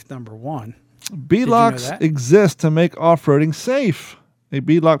approved, number one. Bead you know locks that? exist to make off-roading safe. A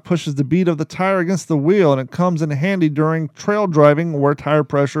bead lock pushes the bead of the tire against the wheel, and it comes in handy during trail driving where tire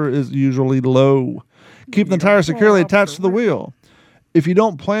pressure is usually low, keeping the tire securely attached to the wheel. If you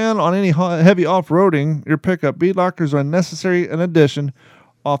don't plan on any heavy off-roading, your pickup, bead lockers are necessary in addition,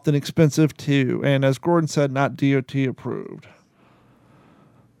 often expensive too, and as Gordon said, not DOT approved.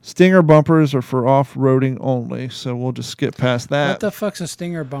 Stinger bumpers are for off-roading only, so we'll just skip past that. What the fuck's a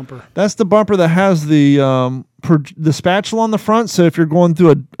Stinger bumper? That's the bumper that has the spatula on the front. So if you're going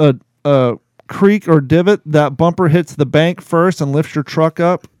through a creek or divot, that bumper hits the bank first and lifts your truck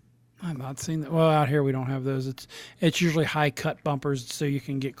up. I've not seen that. Well, out here we don't have those. It's usually high cut bumpers so you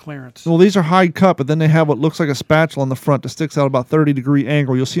can get clearance. Well, these are high cut, but then they have what looks like a spatula on the front that sticks out about 30-degree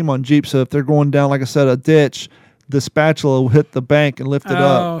angle. You'll see them on Jeep. So if they're going down, like I said, a ditch, the spatula will hit the bank and lift it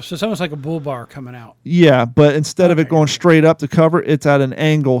up. Oh, so it's almost like a bull bar coming out. Yeah, but instead of it Okay. going straight up to cover, it's at an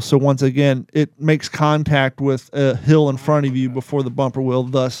angle. So once again, it makes contact with a hill in front of you before the bumper will,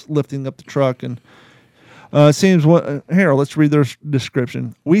 thus lifting up the truck. And it seems here. Let's read their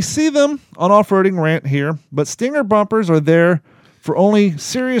description. We see them on off-roading rant here, but Stinger bumpers are there for only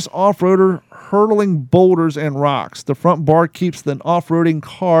serious off-roader hurdling boulders and rocks. The front bar keeps the off-roading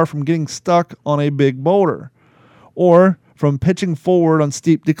car from getting stuck on a big boulder, or from pitching forward on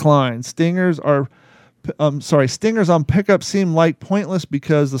steep declines. Stingers on pickups seem like pointless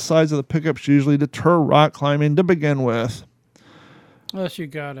because the size of the pickups usually deter rock climbing to begin with. Unless you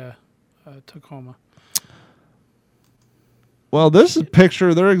got a Tacoma. Well, this is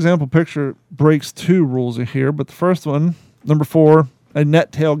their example picture breaks 2 rules in here, but the first one, number 4, a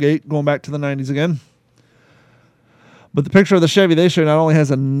net tailgate, going back to the 90s again. But the picture of the Chevy they show not only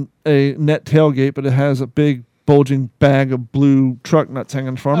has a net tailgate, but it has a big bulging bag of blue truck nuts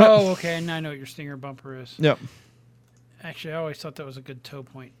hanging from it. Oh, okay. And I know what your Stinger bumper is. Yep. Actually, I always thought that was a good toe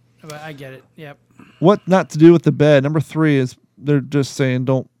point. But I get it. Yep. What not to do with the bed? Number 3 is they're just saying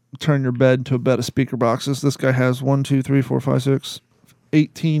don't turn your bed into a bed of speaker boxes. This guy has 18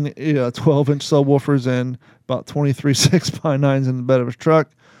 12-inch subwoofers and about 23 6x9s in the bed of his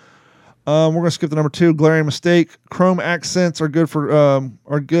truck. We're going to skip to number 2. Glaring mistake. Chrome accents are good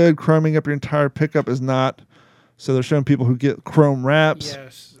Chroming up your entire pickup is not. So they're showing people who get chrome wraps.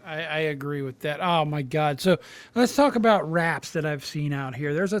 Yes, I agree with that. Oh, my God. So let's talk about wraps that I've seen out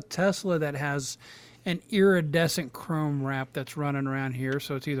here. There's a Tesla that has an iridescent chrome wrap that's running around here.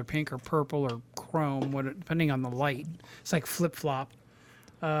 So it's either pink or purple or chrome, depending on the light. It's like flip-flop.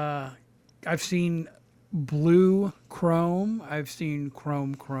 I've seen blue chrome. I've seen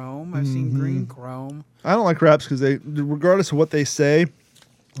chrome. I've seen green chrome. I don't like wraps because they, regardless of what they say,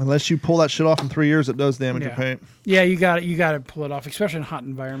 unless you pull that shit off in 3 years, it does damage your paint. Yeah, you got to pull it off, especially in a hot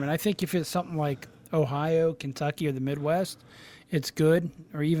environment. I think if it's something like Ohio, Kentucky, or the Midwest, it's good,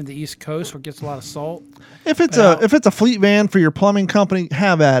 or even the East Coast where it gets a lot of salt. If it's a fleet van for your plumbing company,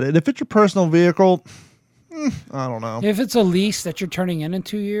 have at it. If it's your personal vehicle, I don't know. If it's a lease that you're turning in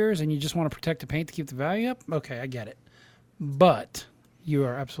 2 years and you just want to protect the paint to keep the value up, okay, I get it. But you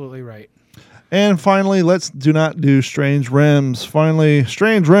are absolutely right. And finally, let's do not do strange rims. Finally,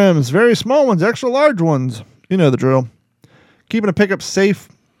 strange rims, very small ones, extra large ones. You know the drill. Keeping a pickup safe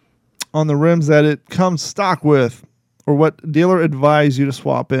on the rims that it comes stock with, or what dealer advise you to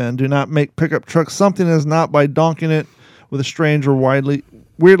swap in. Do not make pickup trucks something that is not by donking it with a strange or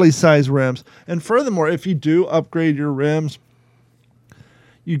weirdly sized rims. And furthermore, if you do upgrade your rims,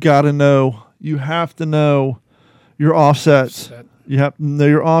 you have to know your offsets. You have to know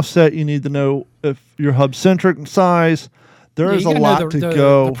your offset. You need to know if your hub centric size. There is a lot to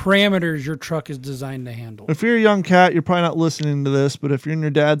go. The parameters your truck is designed to handle. If you're a young cat, you're probably not listening to this, but if you're in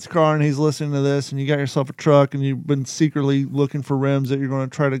your dad's car and he's listening to this and you got yourself a truck and you've been secretly looking for rims that you're going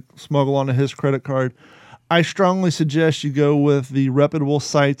to try to smuggle onto his credit card, I strongly suggest you go with the reputable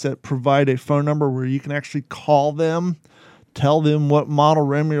sites that provide a phone number where you can actually call them, tell them what model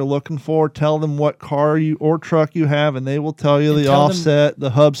rim you're looking for, tell them what car or truck you have, and they will tell you the offset,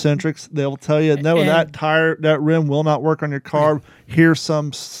 the hub centrics. They will tell you, no, that rim will not work on your car. Here's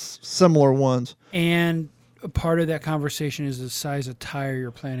some similar ones. And a part of that conversation is the size of tire you're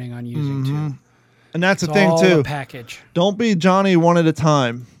planning on using too. And that's It's the thing all too. a package. Don't be Johnny one at a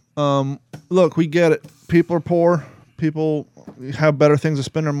time. Look, we get it. People are poor. People have better things to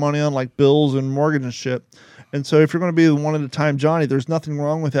spend their money on, like bills and mortgage and shit. And so if you're going to be the one at a time Johnny, there's nothing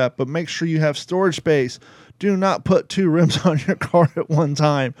wrong with that. But make sure you have storage space. Do not put 2 rims on your car at one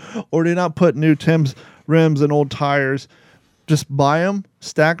time. Or do not put new Tim's rims and old tires. Just buy them,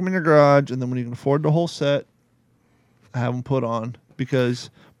 stack them in your garage, and then when you can afford the whole set, have them put on. Because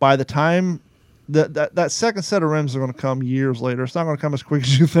by the time that second set of rims are going to come years later. It's not going to come as quick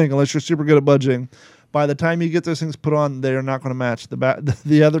as you think unless you're super good at budgeting. By the time you get those things put on, they are not going to match.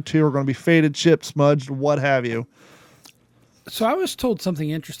 The other 2 are going to be faded, chipped, smudged, what have you. So I was told something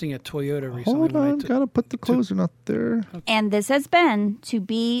interesting at Toyota recently. Hold on, gotta put the closer up there. And this has been to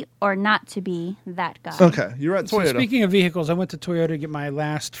be or not to be that guy. Okay, you're at So Toyota. speaking of vehicles, I went to Toyota to get my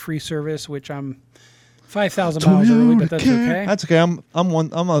last free service, which I'm 5,000 miles early, but that's okay. That's okay. I'm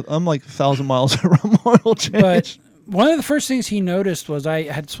like 1,000 miles around my oil change. But one of the first things he noticed was I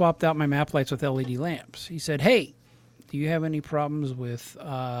had swapped out my map lights with LED lamps. He said, "Hey, do you have any problems with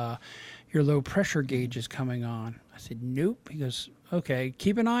your low pressure gauges coming on?" I said, "Nope." He goes, "Okay,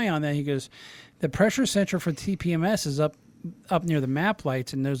 keep an eye on that." He goes, "The pressure sensor for TPMS is up near the map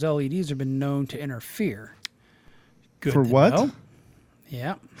lights, and those LEDs have been known to interfere." Good For to what? know.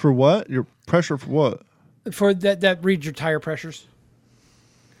 Yeah. For what? Your pressure for what? For that reads your tire pressures.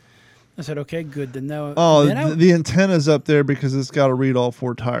 I said, okay, good to know. Oh, Then the antenna's up there because it's got to read all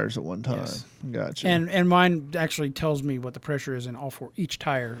 4 tires at one time. Yes. Gotcha. And mine actually tells me what the pressure is in each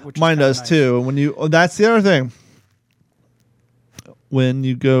tire. Which Mine is does nice. too. And that's the other thing. When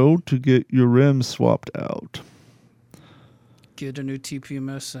you go to get your rims swapped out, Get a new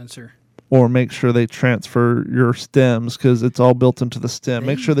TPMS sensor. or make sure they transfer your stems because it's all built into the stem.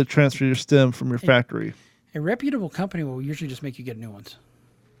 Make sure they transfer your stem from your factory. A reputable company will usually just make you get new ones.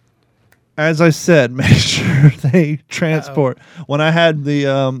 As I said, make sure they transport. When I had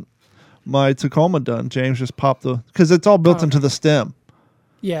the my Tacoma done, James just popped because it's all built into the stem.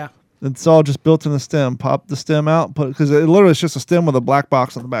 Yeah. It's all just built in the stem. Pop the stem out, because it literally is just a stem with a black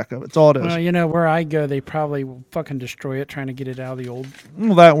box on the back of it. It's all it is. Well, where I go, they probably will fucking destroy it trying to get it out of the old.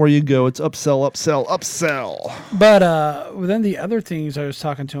 Well, that where you go, it's upsell, upsell, upsell. But then the other things I was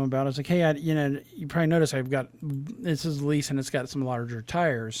talking to him about, I was like, hey, you probably notice this is lease and it's got some larger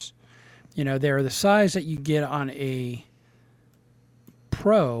tires. They're the size that you get on a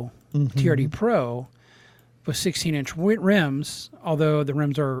Pro, TRD Pro, with 16-inch rims, although the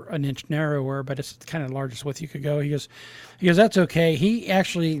rims are an inch narrower, but it's kind of the largest width you could go. He goes, that's okay. He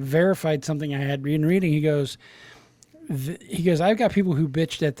actually verified something I had been reading. He goes, I've got people who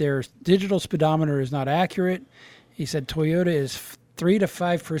bitch that their digital speedometer is not accurate. He said Toyota is 3 to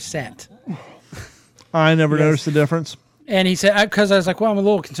 5%. I never noticed the difference. And he said, because I was like, well, I'm a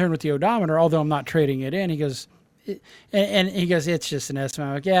little concerned with the odometer, although I'm not trading it in. He goes, and he goes, it's just an estimate.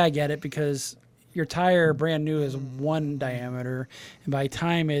 I'm like, yeah, I get it, because your tire brand new is 1 diameter, and by the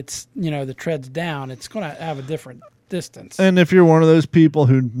time it's the tread's down, it's going to have a different distance. And if you're one of those people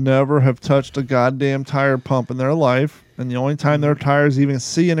who never have touched a goddamn tire pump in their life, and the only time their tires even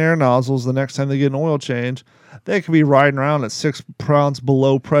see an air nozzle is the next time they get an oil change, they could be riding around at 6 pounds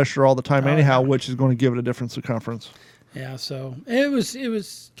below pressure all the time anyhow, which is going to give it a different circumference. Yeah, so it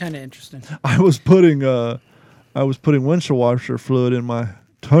was kind of interesting. I was putting windshield washer fluid in my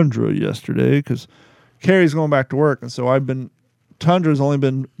Tundra yesterday because Carrie's going back to work, and so I've been Tundra's only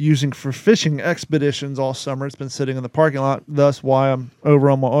been using for fishing expeditions all summer. It's been sitting in the parking lot. Thus why I'm over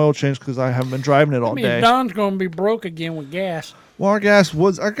on my oil change because I haven't been driving it all I mean, day. Don's going to be broke again with gas. Well, our gas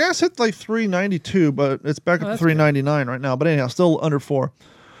hit like 392, but it's back up to that's 399 right now. But anyhow, still under 4.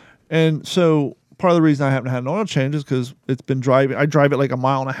 And so part of the reason I haven't had an oil change is because it's been driving. I drive it like a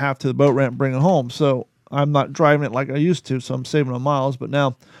mile and a half to the boat ramp, bring it home. So I'm not driving it like I used to. So I'm saving on miles. But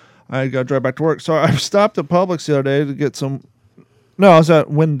now I got to drive back to work. So I stopped at Publix the other day to get some. No, I was at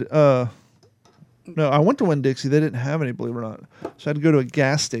I went to Winn-Dixie. They didn't have any, believe it or not. So I had to go to a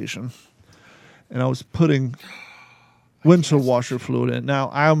gas station, and I was putting windshield washer fluid in. Now,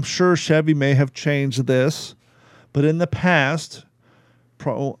 I'm sure Chevy may have changed this, but in the past,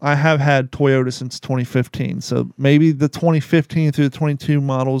 I have had Toyota since 2015. So maybe the 2015 through the 22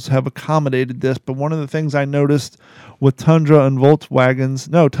 models have accommodated this. But one of the things I noticed with Tundra and Volkswagens,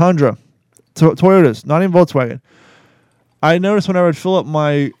 Toyotas, not even Volkswagen. I noticed when I would fill up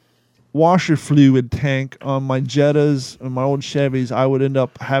my washer fluid tank on my Jettas and my old Chevys, I would end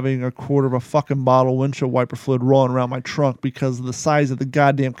up having a quarter of a fucking bottle of windshield wiper fluid rolling around my trunk because the size of the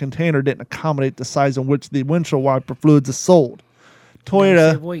goddamn container didn't accommodate the size in which the windshield wiper fluids is sold.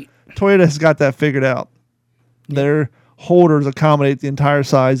 Toyota has got that figured out. Their holders accommodate the entire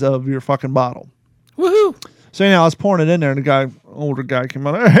size of your fucking bottle. Woohoo! So anyhow, I was pouring it in there, and the older guy came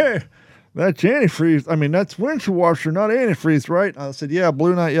out, hey, that's antifreeze. I mean, that's windshield washer, not antifreeze, right? I said, yeah,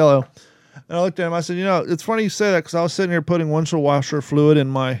 blue, not yellow. And I looked at him. I said, it's funny you say that because I was sitting here putting windshield washer fluid in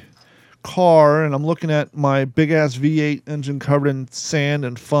my car, and I'm looking at my big-ass V8 engine covered in sand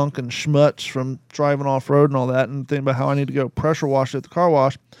and funk and schmutz from driving off-road and all that, and thinking about how I need to go pressure wash it at the car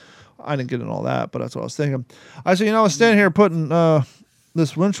wash. I didn't get in all that, but that's what I was thinking. I said, I was standing here putting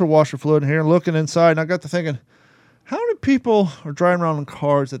this windshield washer fluid in here and looking inside, and I got to thinking, how many people are driving around in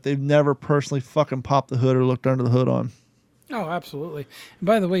cars that they've never personally fucking popped the hood or looked under the hood on? Oh, absolutely. And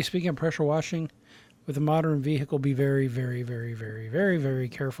by the way, speaking of pressure washing, with a modern vehicle, be very, very, very, very, very, very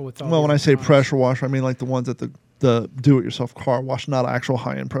careful with all. Well, when I say electronics. pressure washer, I mean like the ones at the do-it-yourself car wash, not an actual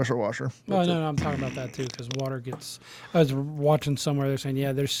high-end pressure washer. Oh, no, I'm talking about that too, because water gets. I was watching somewhere they're saying,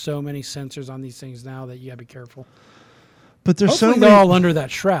 there's so many sensors on these things now that you gotta be careful. But there's Hopefully so they're many. all under that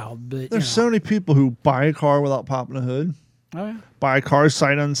shroud. But There's so many people who buy a car without popping the hood, Oh yeah. buy a car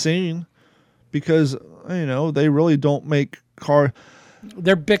sight unseen, because they really don't make car.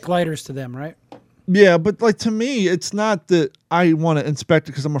 They're Bic lighters to them, right? Yeah, but like to me, it's not that I want to inspect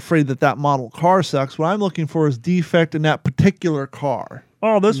it because I'm afraid that model car sucks. What I'm looking for is defect in that particular car.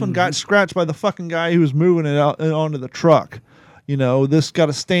 Oh, this one got scratched by the fucking guy who was moving it out onto the truck. This got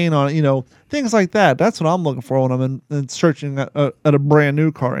a stain on it. Things like that. That's what I'm looking for when I'm in searching at a brand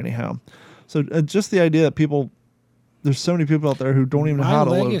new car. Anyhow, so just the idea that there's so many people out there who don't even know how to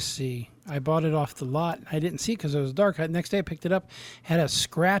load. Legacy. I bought it off the lot. I didn't see it because it was dark. Next day I picked it up, had a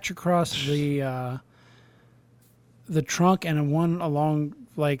scratch across the trunk and one along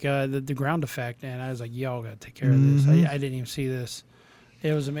the ground effect, and I was like, "Yo, I gotta take care of this." I didn't even see this.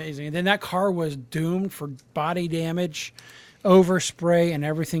 It was amazing. And then that car was doomed for body damage, overspray, and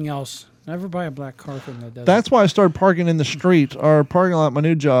everything else. Never buy a black car from that. That's why I started parking in the street. Our parking lot, my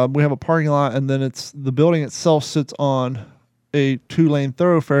new job, we have a parking lot, and then the building itself sits on a 2-lane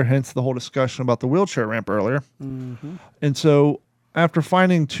thoroughfare, hence the whole discussion about the wheelchair ramp earlier. Mm-hmm. And so after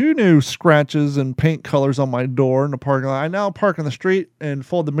finding 2 new scratches and paint colors on my door in the parking lot, I now park in the street and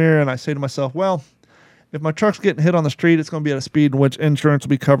fold the mirror, and I say to myself, well, if my truck's getting hit on the street, it's going to be at a speed in which insurance will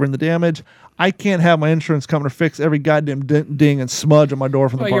be covering the damage. I can't have my insurance coming to fix every goddamn ding and smudge on my door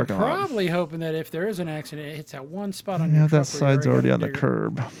from the parking lot. You're probably hoping that if there is an accident, it hits that one spot on your truck. Yeah, that side's already on the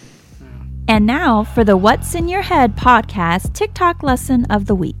curb. And now for the What's in Your Head podcast TikTok lesson of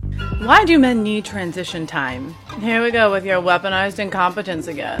the week. Why do men need transition time? Here we go with your weaponized incompetence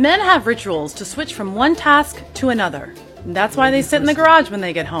again. Men have rituals to switch from one task to another. That's why they sit in the garage when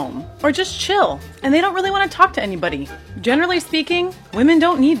they get home. Or just chill, and they don't really want to talk to anybody. Generally speaking, women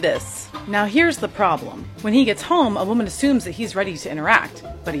don't need this. Now here's the problem. When he gets home, a woman assumes that he's ready to interact,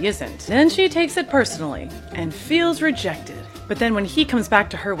 but he isn't. Then she takes it personally and feels rejected. But then when he comes back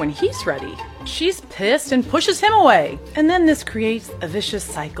to her when he's ready, she's pissed and pushes him away. And then this creates a vicious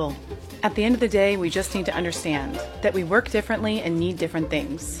cycle. At the end of the day, we just need to understand that we work differently and need different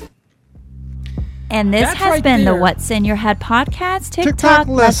things. And this That's has right been the there. What's in Your Head podcast TikTok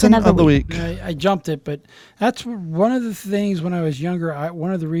lesson of the week. I jumped it, but that's one of the things when I was younger.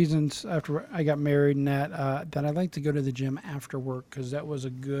 One of the reasons after I got married and that I like to go to the gym after work because that was a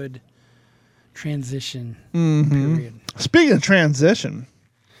good transition period. Speaking of transition,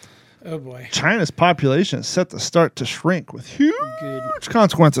 Oh boy, China's population is set to start to shrink with huge good,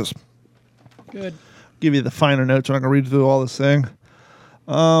 consequences. good. give you the finer notes. I'm not going to read through all this thing.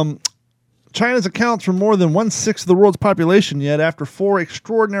 China's accounts for more than 1/6 of the world's population, yet after 4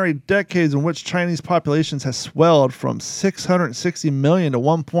 extraordinary decades in which Chinese populations has swelled from 660 million to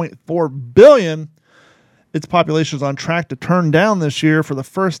 1.4 billion, its population is on track to turn down this year for the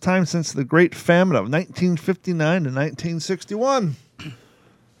first time since the Great Famine of 1959 to 1961.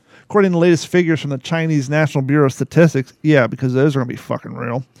 According to the latest figures from the Chinese National Bureau of Statistics, yeah, because those are going to be fucking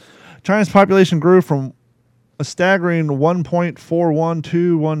real, China's population grew from a staggering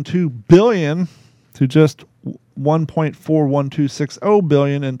 1.41212 billion to just 1.41260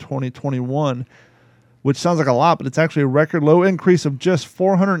 billion in 2021, which sounds like a lot, but it's actually a record low increase of just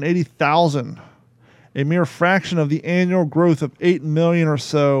 480,000, a mere fraction of the annual growth of 8 million or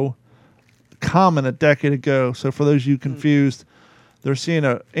so common a decade ago. So for those of you confused, they're seeing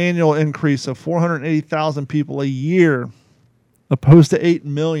an annual increase of 480,000 people a year, opposed to 8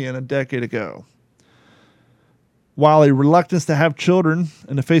 million a decade ago. While a reluctance to have children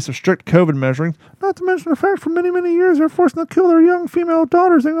in the face of strict COVID measuring, not to mention the fact for many, many years they're forced to kill their young female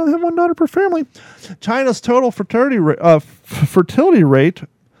daughters, they only have one daughter per family. China's total fertility rate,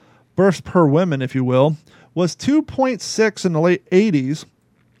 births per women, if you will, was 2.6 in the late 80s,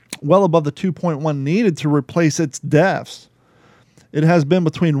 well above the 2.1 needed to replace its deaths. It has been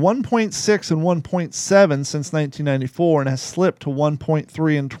between 1.6 and 1.7 since 1994 and has slipped to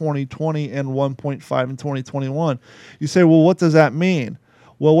 1.3 in 2020 and 1.5 in 2021. You say, well, what does that mean?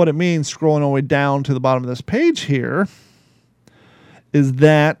 Well, what it means, scrolling all the way down to the bottom of this page here, is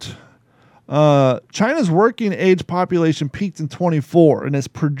that China's working age population peaked in 24 and is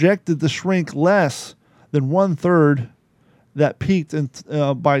projected to shrink less than 1/3 that peaked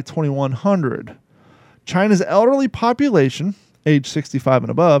by 2100. China's elderly population, age 65 and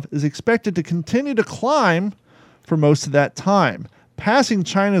above, is expected to continue to climb for most of that time, passing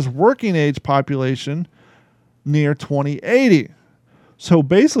China's working age population near 2080. So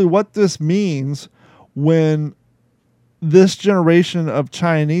basically what this means, when this generation of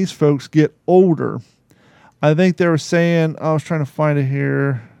Chinese folks get older, I think they were saying, I was trying to find it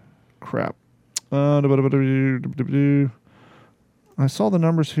here. Crap. I saw the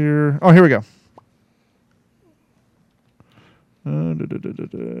numbers here. Oh, here we go.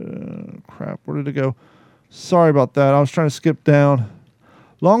 Crap, where did it go? Sorry about that. I was trying to skip down.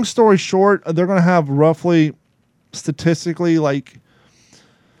 Long story short, they're going to have roughly, statistically, like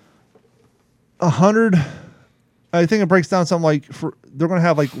 100. I think it breaks down something like they're going to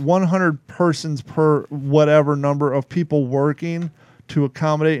have like 100 persons per whatever number of people working to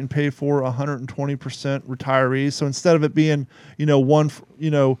accommodate and pay for 120% retirees. So instead of it being,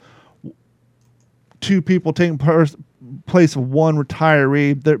 two people taking place of one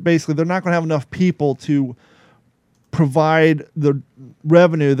retiree, they're not going to have enough people to provide the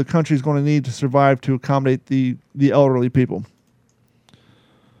revenue the country's going to need to survive to accommodate the elderly people.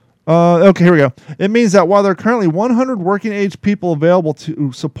 Okay, here we go. It means that while there are currently 100 working age people available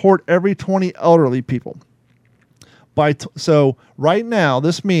to support every 20 elderly people, so right now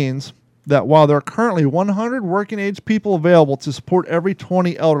this means that while there are currently 100 working age people available to support every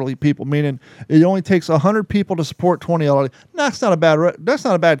 20 elderly people, meaning it only takes 100 people to support 20 elderly. That's not a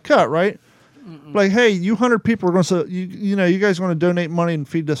bad cut, right? Mm-mm. Like, hey, you 100 people are going to, you guys are going to donate money and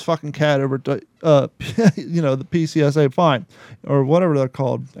feed this fucking cat over to, the PCSA, fine, or whatever they're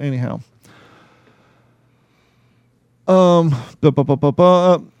called. Anyhow, by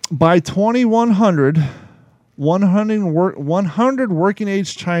 2100. 100 working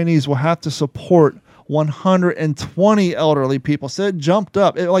age Chinese will have to support 120 elderly people. So it jumped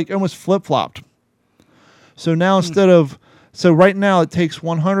up. It like almost flip-flopped. So now right now it takes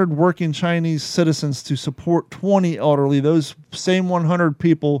 100 working Chinese citizens to support 20 elderly. Those same 100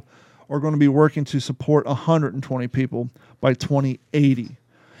 people are going to be working to support 120 people by 2080.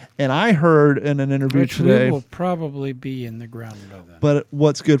 And I heard in an interview today, we will probably be in the ground by then. But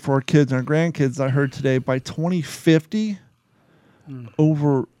what's good for our kids and our grandkids, I heard today, by 2050,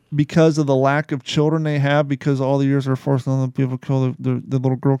 because of the lack of children they have, because all the years are forced on the people to kill the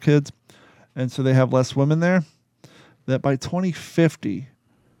little girl kids, and so they have less women there, that by 2050,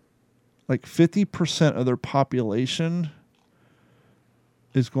 like 50% of their population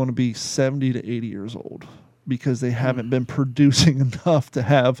is going to be 70 to 80 years old, because they haven't been producing enough to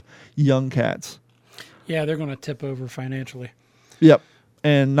have young cats. Yeah, they're going to tip over financially. Yep.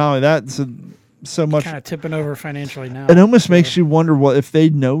 And not only that, so much. Kind of tipping over financially now. It almost makes you wonder, well, if they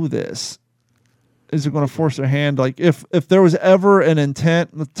know this, is it going to force their hand? Like, if there was ever an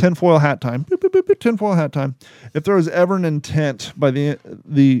intent, tinfoil hat time, tinfoil hat time. If there was ever an intent by the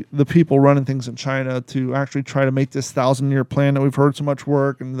people running things in China to actually try to make this 1,000-year plan that we've heard so much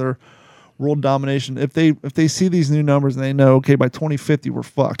work, and they're world domination. If they see these new numbers and they know, okay, by 2050 we're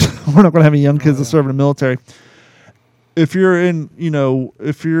fucked. We're not going to have any young kids that serve in the military. If you're in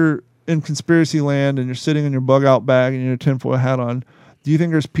conspiracy land and you're sitting in your bug out bag and your tinfoil hat on, do you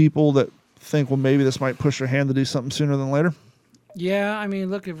think there's people that think, well, maybe this might push their hand to do something sooner than later? Yeah, I mean,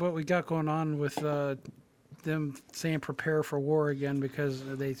 look at what we got going on with them saying prepare for war again, because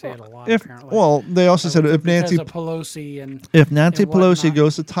they say it a lot. Apparently, they also said if Nancy Pelosi and Pelosi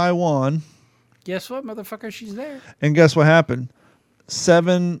goes to Taiwan, guess what, motherfucker, she's there. And guess what happened?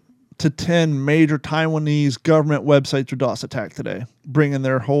 7 to 10 major Taiwanese government websites were DOS attacked today, bringing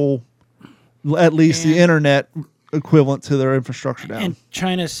their whole, at least the internet equivalent to their infrastructure down. And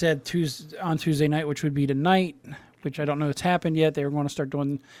China said on Tuesday night, which would be tonight, which I don't know it's happened yet, they were going to start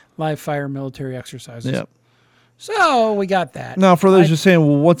doing live fire military exercises. Yep. So we got that. Now, for those just saying,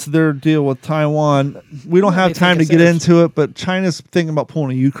 well, what's their deal with Taiwan? We don't have time to get into it, but China's thinking about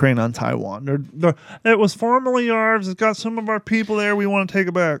pulling a Ukraine on Taiwan. It was formerly ours. It's got some of our people there. We want to take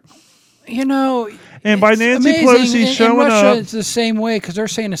it back. You know, and by Nancy amazing. Pelosi showing in Russia, up, it's the same way, because they're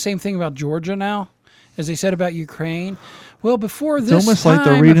saying the same thing about Georgia now, as they said about Ukraine. Well, before this almost time like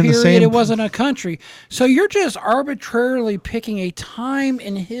they're reading period, the same. It wasn't a country. So you're just arbitrarily picking a time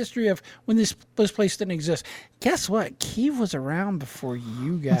in history of when this place didn't exist. Guess what? Kyiv was around before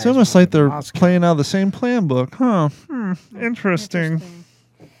you guys. It's almost like they're playing out of the same plan book, huh? Interesting.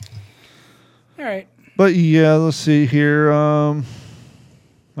 All right. But yeah, let's see here.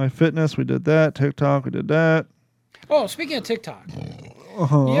 My Fitness, we did that. TikTok, we did that. Oh, speaking of TikTok.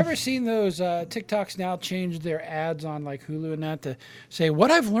 You ever seen those TikToks now change their ads on like Hulu and that to say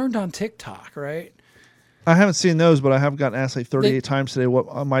what I've learned on TikTok, right? I haven't seen those, but I have gotten asked like 38 times today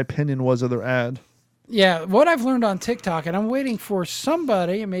what my opinion was of their ad. Yeah, what I've learned on TikTok, and I'm waiting for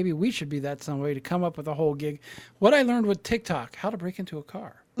somebody, and maybe we should be that somebody, to come up with a whole gig. What I learned with TikTok, how to break into a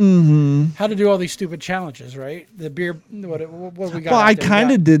car. Mm-hmm. How to do all these stupid challenges, right? The beer, what we got. Well, I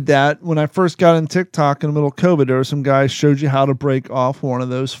kind of did that when I first got in TikTok in the middle of COVID. There were some guys showed you how to break off one of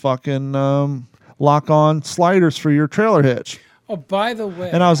those fucking lock-on sliders for your trailer hitch. Oh, by the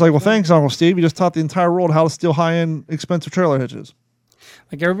way. And I was like, well, thanks, Uncle Steve. You just taught the entire world how to steal high-end, expensive trailer hitches.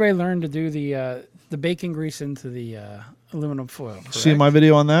 Like everybody learned to do the bacon grease into the aluminum foil. Correct? See my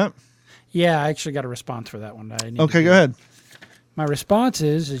video on that? Yeah, I actually got a response for that one. Okay, go ahead. My response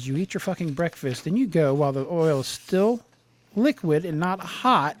is you eat your fucking breakfast, and you go while the oil is still liquid and not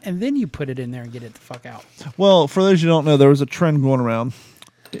hot, and then you put it in there and get it the fuck out. Well, for those you don't know, there was a trend going around.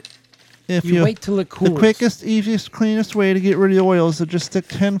 If you wait till it cools. The quickest, easiest, cleanest way to get rid of the oil is to just stick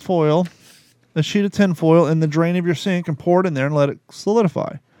a sheet of tin foil in the drain of your sink and pour it in there and let it solidify.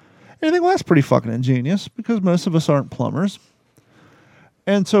 And I think, well, that's pretty fucking ingenious, because most of us aren't plumbers.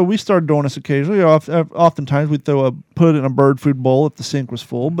 And so we started doing this occasionally. Oftentimes we'd put it in a bird food bowl if the sink was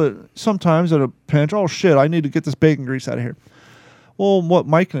full, but sometimes at a pinch, oh shit, I need to get this bacon grease out of here. Well, what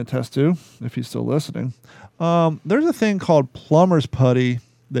Mike can attest to, if he's still listening, there's a thing called plumber's putty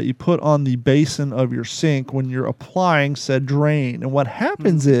that you put on the basin of your sink when you're applying said drain. And what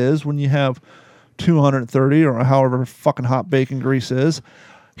happens is when you have 230 or however fucking hot bacon grease is,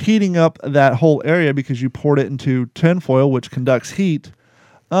 heating up that whole area because you poured it into tinfoil, which conducts heat,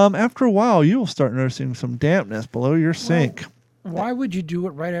 after a while, you will start noticing some dampness below your sink. Well, why would you do it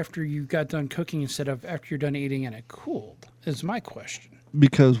right after you got done cooking instead of after you're done eating and it cooled, is my question.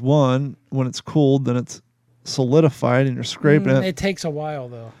 Because one, when it's cooled, then it's solidified and you're scraping it. It takes a while,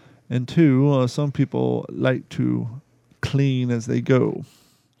 though. And two, some people like to clean as they go.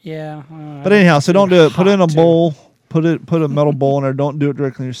 Yeah. But anyhow, so don't do it. Put it in a bowl. Put a metal bowl in there. Don't do it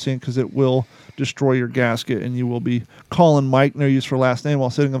directly in your sink, because it will destroy your gasket, and you will be calling Mike, no use for last name, while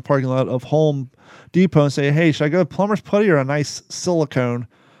sitting in the parking lot of Home Depot and say, hey, should I go plumber's putty or a nice silicone?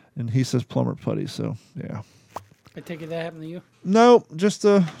 And he says plumber putty. So yeah. I take it that happened to you? No, just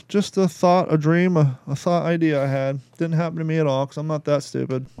a thought, a dream, a thought idea I had. Didn't happen to me at all, because I'm not that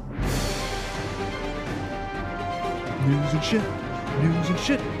stupid. News and shit. News and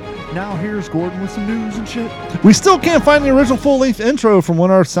shit. Now here's Gordon with some news and shit. We still can't find the original full-length intro from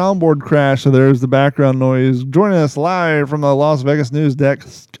when our soundboard crashed, so there's the background noise. Joining us live from the Las Vegas news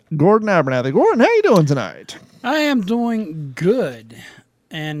desk, Gordon Abernathy. Gordon, how you doing tonight? I am doing good.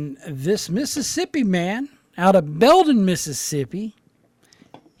 And this Mississippi man out of Belden, Mississippi,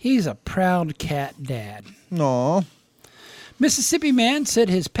 he's a proud cat dad. Aw. Mississippi man said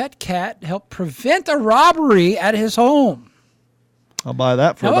his pet cat helped prevent a robbery at his home. I'll buy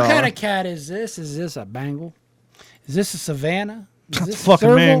that for now, $1. what kind of cat is this? Is this a Bengal? Is this a Savannah? Is That's this fucking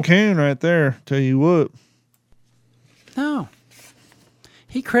a Mancoon right there. Tell you what. No.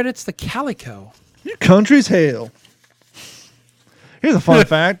 He credits the calico. Your country's hell. Here's a fun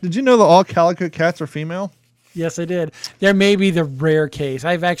fact. Did you know that all calico cats are female? Yes, I did. There may be the rare case.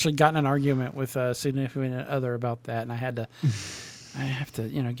 I've actually gotten an argument with a significant other about that, and I have to,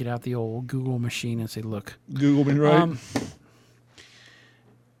 get out the old Google machine and say, look. Google me, right?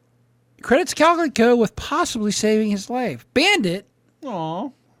 Credits Calico with possibly saving his life. Bandit,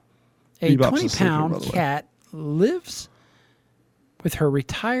 Aww. a Bebop's asleep here, by 20-pound the way. cat, lives with her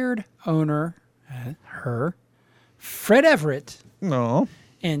retired owner, Fred Everett, No.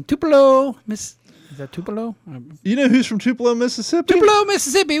 in Tupelo, Is that Tupelo? You know who's from Tupelo, Mississippi? Tupelo,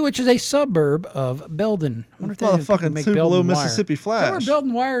 Mississippi, which is a suburb of Belden. I wonder if they Motherfucking make Tupelo, Belden wire. Mississippi Is that where Flash.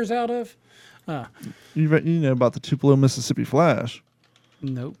 Belden wire is out of? You know about the Tupelo, Mississippi Flash.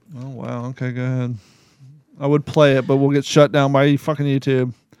 Nope. Oh, wow. Okay, go ahead. I would play it, but we'll get shut down by fucking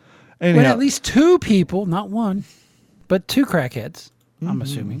YouTube. When Anyhow, at least two people, not one, but two crackheads, Mm-hmm. I'm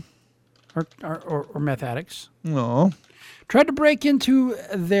assuming, or meth addicts, no. tried to break into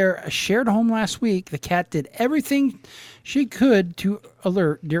their shared home last week. The cat did everything she could to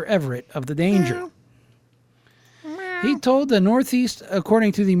alert dear Everett of the danger. He told the Northeast,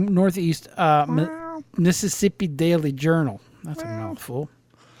 according to the Northeast Mississippi Daily Journal. That's a mouthful.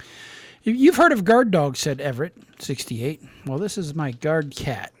 You've heard of guard dogs, said Everett, 68. Well, this is my guard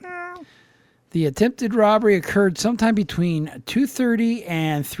cat. The attempted robbery occurred sometime between 2:30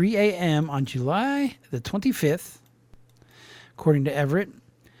 and 3 a.m. on July the 25th, according to Everett.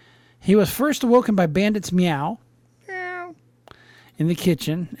 He was first awoken by Bandit's meow in the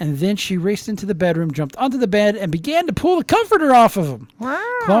kitchen, and then she raced into the bedroom, jumped onto the bed, and began to pull the comforter off of him,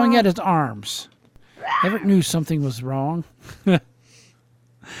 clawing at his arms. Everett knew something was wrong.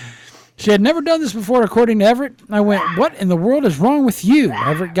 She had never done this before, according to Everett. I went, what in the world is wrong with you?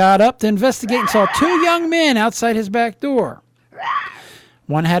 Everett got up to investigate and saw two young men outside his back door.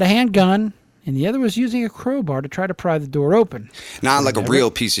 One had a handgun, and the other was using a crowbar to try to pry the door open. Not like a real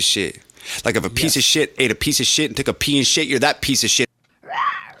piece of shit. Like if a piece of shit ate a piece of shit and took a pee and shit, you're that piece of shit.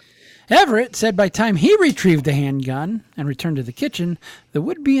 Everett said by the time he retrieved the handgun and returned to the kitchen, the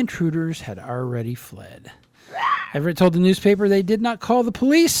would-be intruders had already fled. Everett told the newspaper they did not call the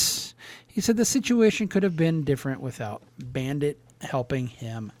police. He said the situation could have been different without Bandit helping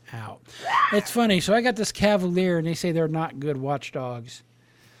him out. It's funny. So I got this Cavalier, and they say they're not good watchdogs.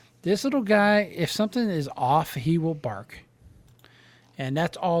 This little guy, if something is off, he will bark. And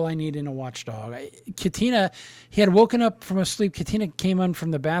that's all I need in a watchdog. Katina, he had woken up from a sleep. Katina came in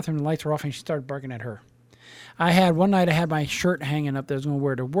from the bathroom, the lights were off, and she started barking at her. One night I had my shirt hanging up that I was going to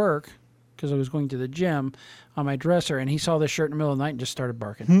wear to work because I was going to the gym on my dresser, and he saw this shirt in the middle of the night and just started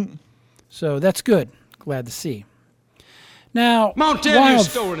barking. So that's good. Glad to see. Now, I'm gonna tell you a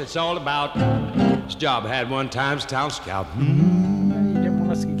story that's all about this job I had one time as town scout. You didn't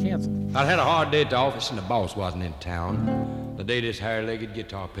want us to get canceled. I had a hard day at the office and the boss wasn't in town. The day this hair-legged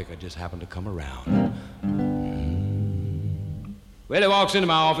guitar picker just happened to come around. Well, he walks into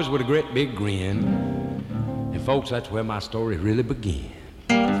my office with a great big grin. And folks, that's where my story really begins.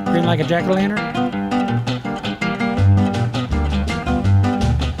 Green like a jack-o'-lantern?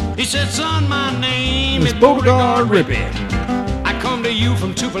 He said, son, my name is Beauregard Rippy. I come to you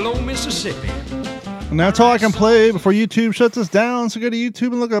from Tupelo, Mississippi. And that's all I can play before YouTube shuts us down. So go to YouTube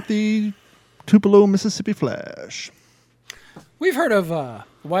and look up the Tupelo, Mississippi Flash. We've heard of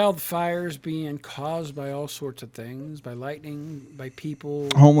wildfires being caused by all sorts of things, by lightning, by people.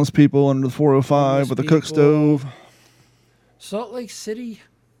 Homeless people under the 405 Homeless with a cook people. stove. Salt Lake City,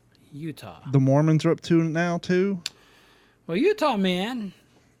 Utah. The Mormons are up to now, too. Well, Utah man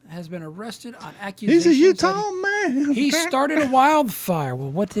has been arrested on accusations. He's a that Utah man. He started a wildfire. Well,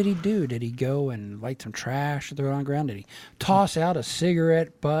 what did he do? Did he go and light some trash, throw it on the ground? Did he toss out a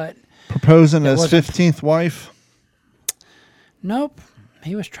cigarette butt? Proposing It his wasn't- 15th wife. Nope.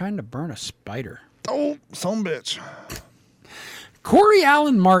 He was trying to burn a spider. Oh, some bitch. Corey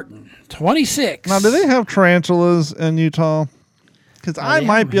Allen Martin, 26. Now, do they have tarantulas in Utah? Because I they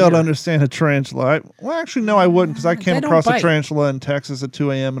might have be able to here. understand a tarantula. Well, actually, no, I wouldn't, because I came They don't across a bite. tarantula in Texas at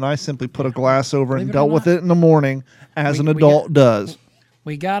 2 a.m., and I simply put a glass over it Believe and it or dealt with not. it in the morning, as an We adult does.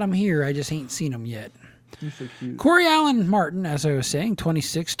 We got him here. I just ain't seen him yet. Corey Allen Martin, as I was saying,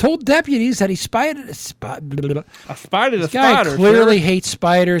 26, told deputies that he spied a spider. I spited This guy clearly hates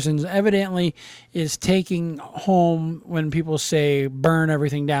spiders and evidently is taking home when people say burn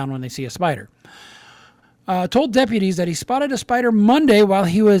everything down when they see a spider. Told deputies that he spotted a spider Monday while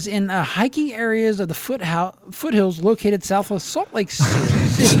he was in hiking areas of the foothills located south of Salt Lake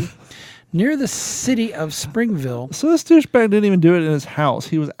City near the city of Springville. So this douchebag didn't even do it in his house.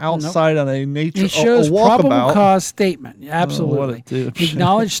 He was outside on a nature He shows a probable walkabout. cause statement. Absolutely. what a dipshit. He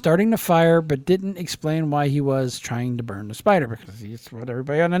acknowledged starting the fire, but didn't explain why he was trying to burn the spider, because it's what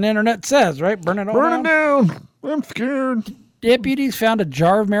everybody on the internet says, right? Burn it all Burn down. it down. I'm scared. Deputies found a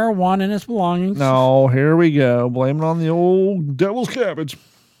jar of marijuana in his belongings. No, here we go. Blame it on the old devil's cabbage.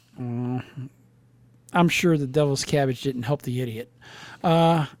 I'm sure the devil's cabbage didn't help the idiot.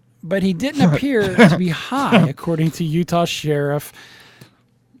 But he didn't appear to be high, according to Utah Sheriff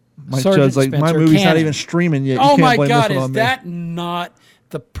My Sergeant judge's like, my Spencer movie's not Cannon. even streaming yet. You Oh can't my blame God, this one is on me. that not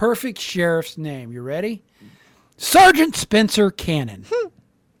the perfect sheriff's name? You ready? Sergeant Spencer Cannon.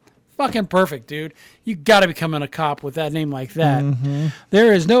 Fucking perfect, dude. You got to be becoming a cop with that name like that.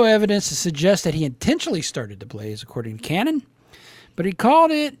 There is no evidence to suggest that he intentionally started the blaze, according to Cannon, but he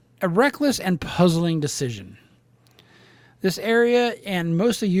called it a reckless and puzzling decision. This area and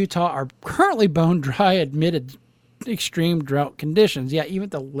most of Utah are currently bone dry amid extreme drought conditions. Yeah, even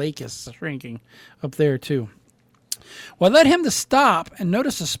the lake is shrinking up there too. What led him to stop and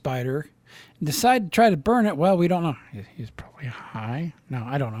notice a spider and decide to try to burn it? Well, we don't know. He's probably high. No,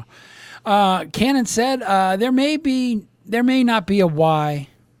 I don't know. Cannon said there may not be a why.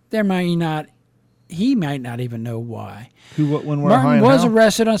 He might not even know why. When we're high Martin and was how?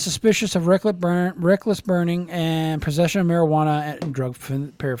 arrested on suspicious of reckless burning and possession of marijuana and drug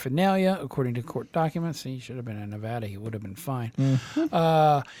paraphernalia, according to court documents. He should have been in Nevada. He would have been fine.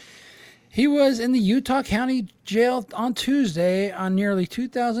 He was in the Utah County Jail on Tuesday on nearly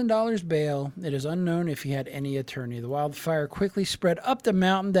 $2,000 bail. It is unknown if he had any attorney. The wildfire quickly spread up the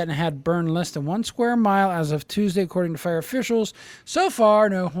mountain that had burned less than 1 square mile as of Tuesday, according to fire officials. So far,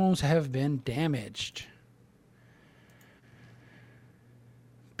 no homes have been damaged.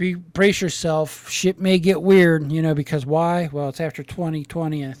 Brace yourself. Shit may get weird, because why? Well, it's after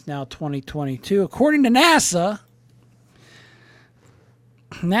 2020 and it's now 2022. According to NASA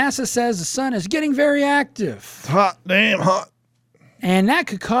says the sun is getting very active. Hot, damn hot. And that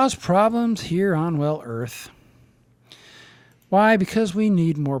could cause problems here on, Earth. Why? Because we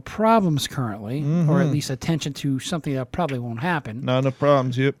need more problems currently, or at least attention to something that probably won't happen. Not enough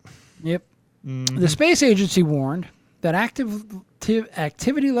problems, yep. Yep. The Space Agency warned that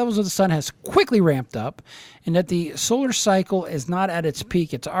activity levels of the sun has quickly ramped up and that the solar cycle is not at its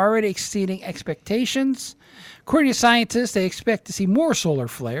peak. It's already exceeding expectations. According to scientists, they expect to see more solar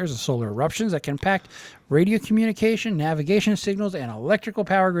flares and solar eruptions that can impact radio communication, navigation signals, and electrical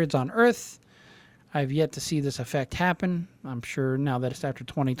power grids on Earth. I've yet to see this effect happen. I'm sure now that it's after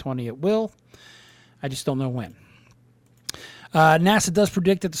 2020 it will. I just don't know when. NASA does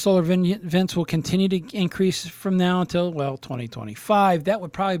predict that the solar events will continue to increase from now until, 2025. That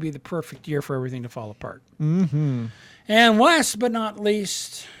would probably be the perfect year for everything to fall apart. And last but not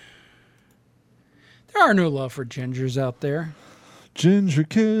least, there are no love for gingers out there. Ginger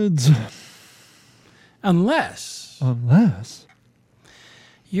kids. Unless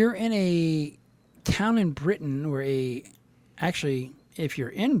you're in a town in Britain where if you're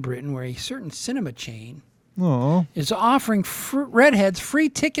in Britain where a certain cinema chain is offering redheads free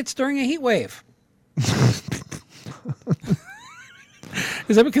tickets during a heat wave.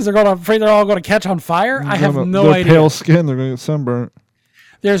 Is that because they're afraid they're all going to catch on fire? I have no idea. Pale skin, they're going to get sunburnt.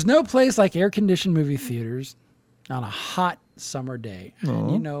 There's no place like air-conditioned movie theaters on a hot summer day.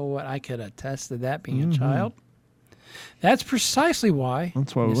 And you know what? I could attest to that being a child. That's precisely why.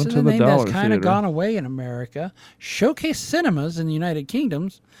 That's why we this went is to a the name Dollar that's kind of Theater. gone away in America. Showcase Cinemas in the United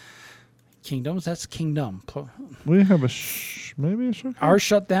Kingdoms. That's Kingdom. We have maybe a showcase? Ours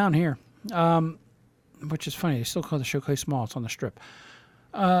shut down here, which is funny. They still call the Showcase Mall. It's on the Strip.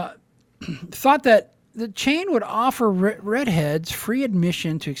 Thought that the chain would offer redheads free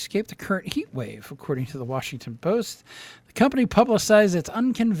admission to escape the current heat wave, according to the Washington Post. The company publicized its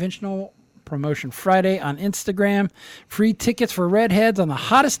unconventional promotion Friday on Instagram. Free tickets for redheads on the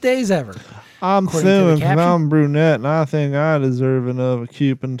hottest days ever. I'm according to the suing because caption. I'm brunette and I think I deserving of a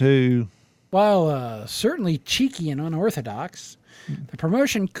coupon too. While certainly cheeky and unorthodox, the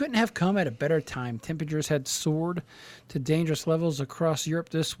promotion couldn't have come at a better time. Temperatures had soared to dangerous levels across Europe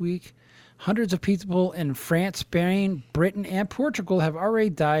this week. Hundreds of people in France, Spain, Britain, and Portugal have already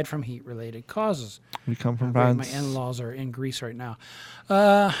died from heat-related causes. We come from My France. in-laws are in Greece right now.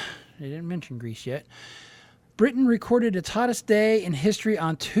 They didn't mention Greece yet. Britain recorded its hottest day in history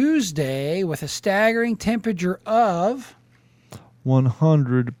on Tuesday with a staggering temperature of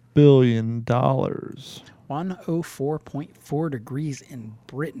 $100 billion. 104.4 degrees in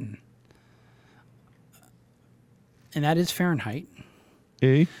Britain. And that is Fahrenheit.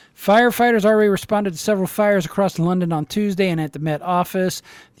 Eh? Firefighters already responded to several fires across London on Tuesday and at the Met Office.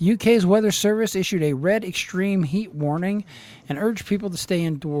 The UK's Weather Service issued a red extreme heat warning and urged people to stay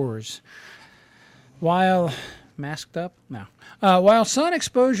indoors. While masked up? No. While sun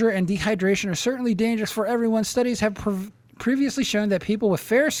exposure and dehydration are certainly dangerous for everyone, studies have previously shown that people with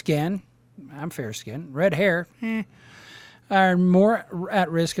fair skin, I'm fair skin, red hair, are more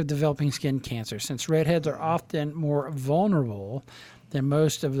at risk of developing skin cancer, since redheads are often more vulnerable than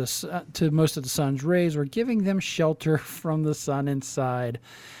most of the sun's rays. We're giving them shelter from the sun inside.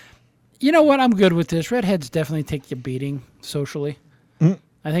 You know what? I'm good with this. Redheads definitely take a beating socially.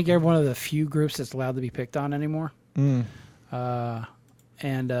 I think they're one of the few groups that's allowed to be picked on anymore. And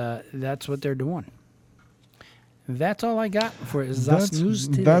that's what they're doing. That's all I got for Zas News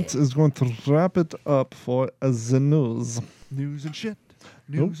today. That is going to wrap it up for the news. News and shit.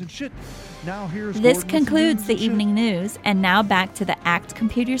 News and shit. Now here's This Gordon with concludes the news and evening news, and now back to the ACT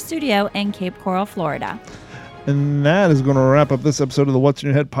Computer Studio in Cape Coral, Florida. And that is going to wrap up this episode of the What's in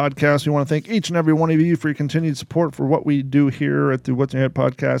Your Head podcast. We want to thank each and every one of you for your continued support for what we do here at the What's in Your Head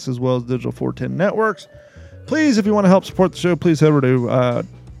podcast, as well as Digital 410 Networks. Please, if you want to help support the show, please head over to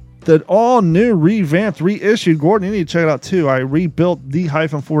the all-new, revamped, reissued. Gordon, you need to check it out, too. I rebuilt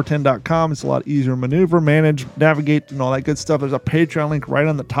the-410.com. It's a lot easier to maneuver, manage, navigate, and all that good stuff. There's a Patreon link right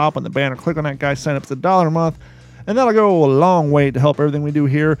on the top on the banner. Click on that, guys. Sign up. It's $1 a month. And that'll go a long way to help everything we do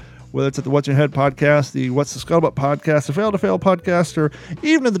here, whether it's at the What's in Your Head podcast, the What's the Scuttlebutt podcast, the Fail to Fail podcast, or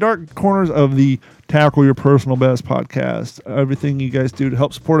even in the dark corners of the Tackle Your Personal Best podcast. Everything you guys do to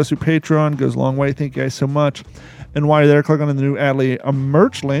help support us through Patreon goes a long way. Thank you guys so much. And while you're there, click on the new Adley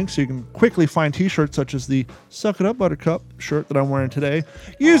merch link so you can quickly find t-shirts such as the Suck It Up Buttercup shirt that I'm wearing today.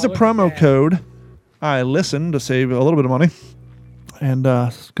 Use the promo code I Listen to save a little bit of money and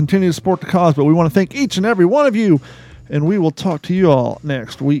continue to support the cause. But we want to thank each and every one of you, and we will talk to you all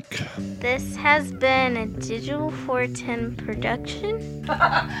next week. This has been a Digital 410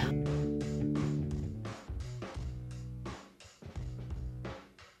 production.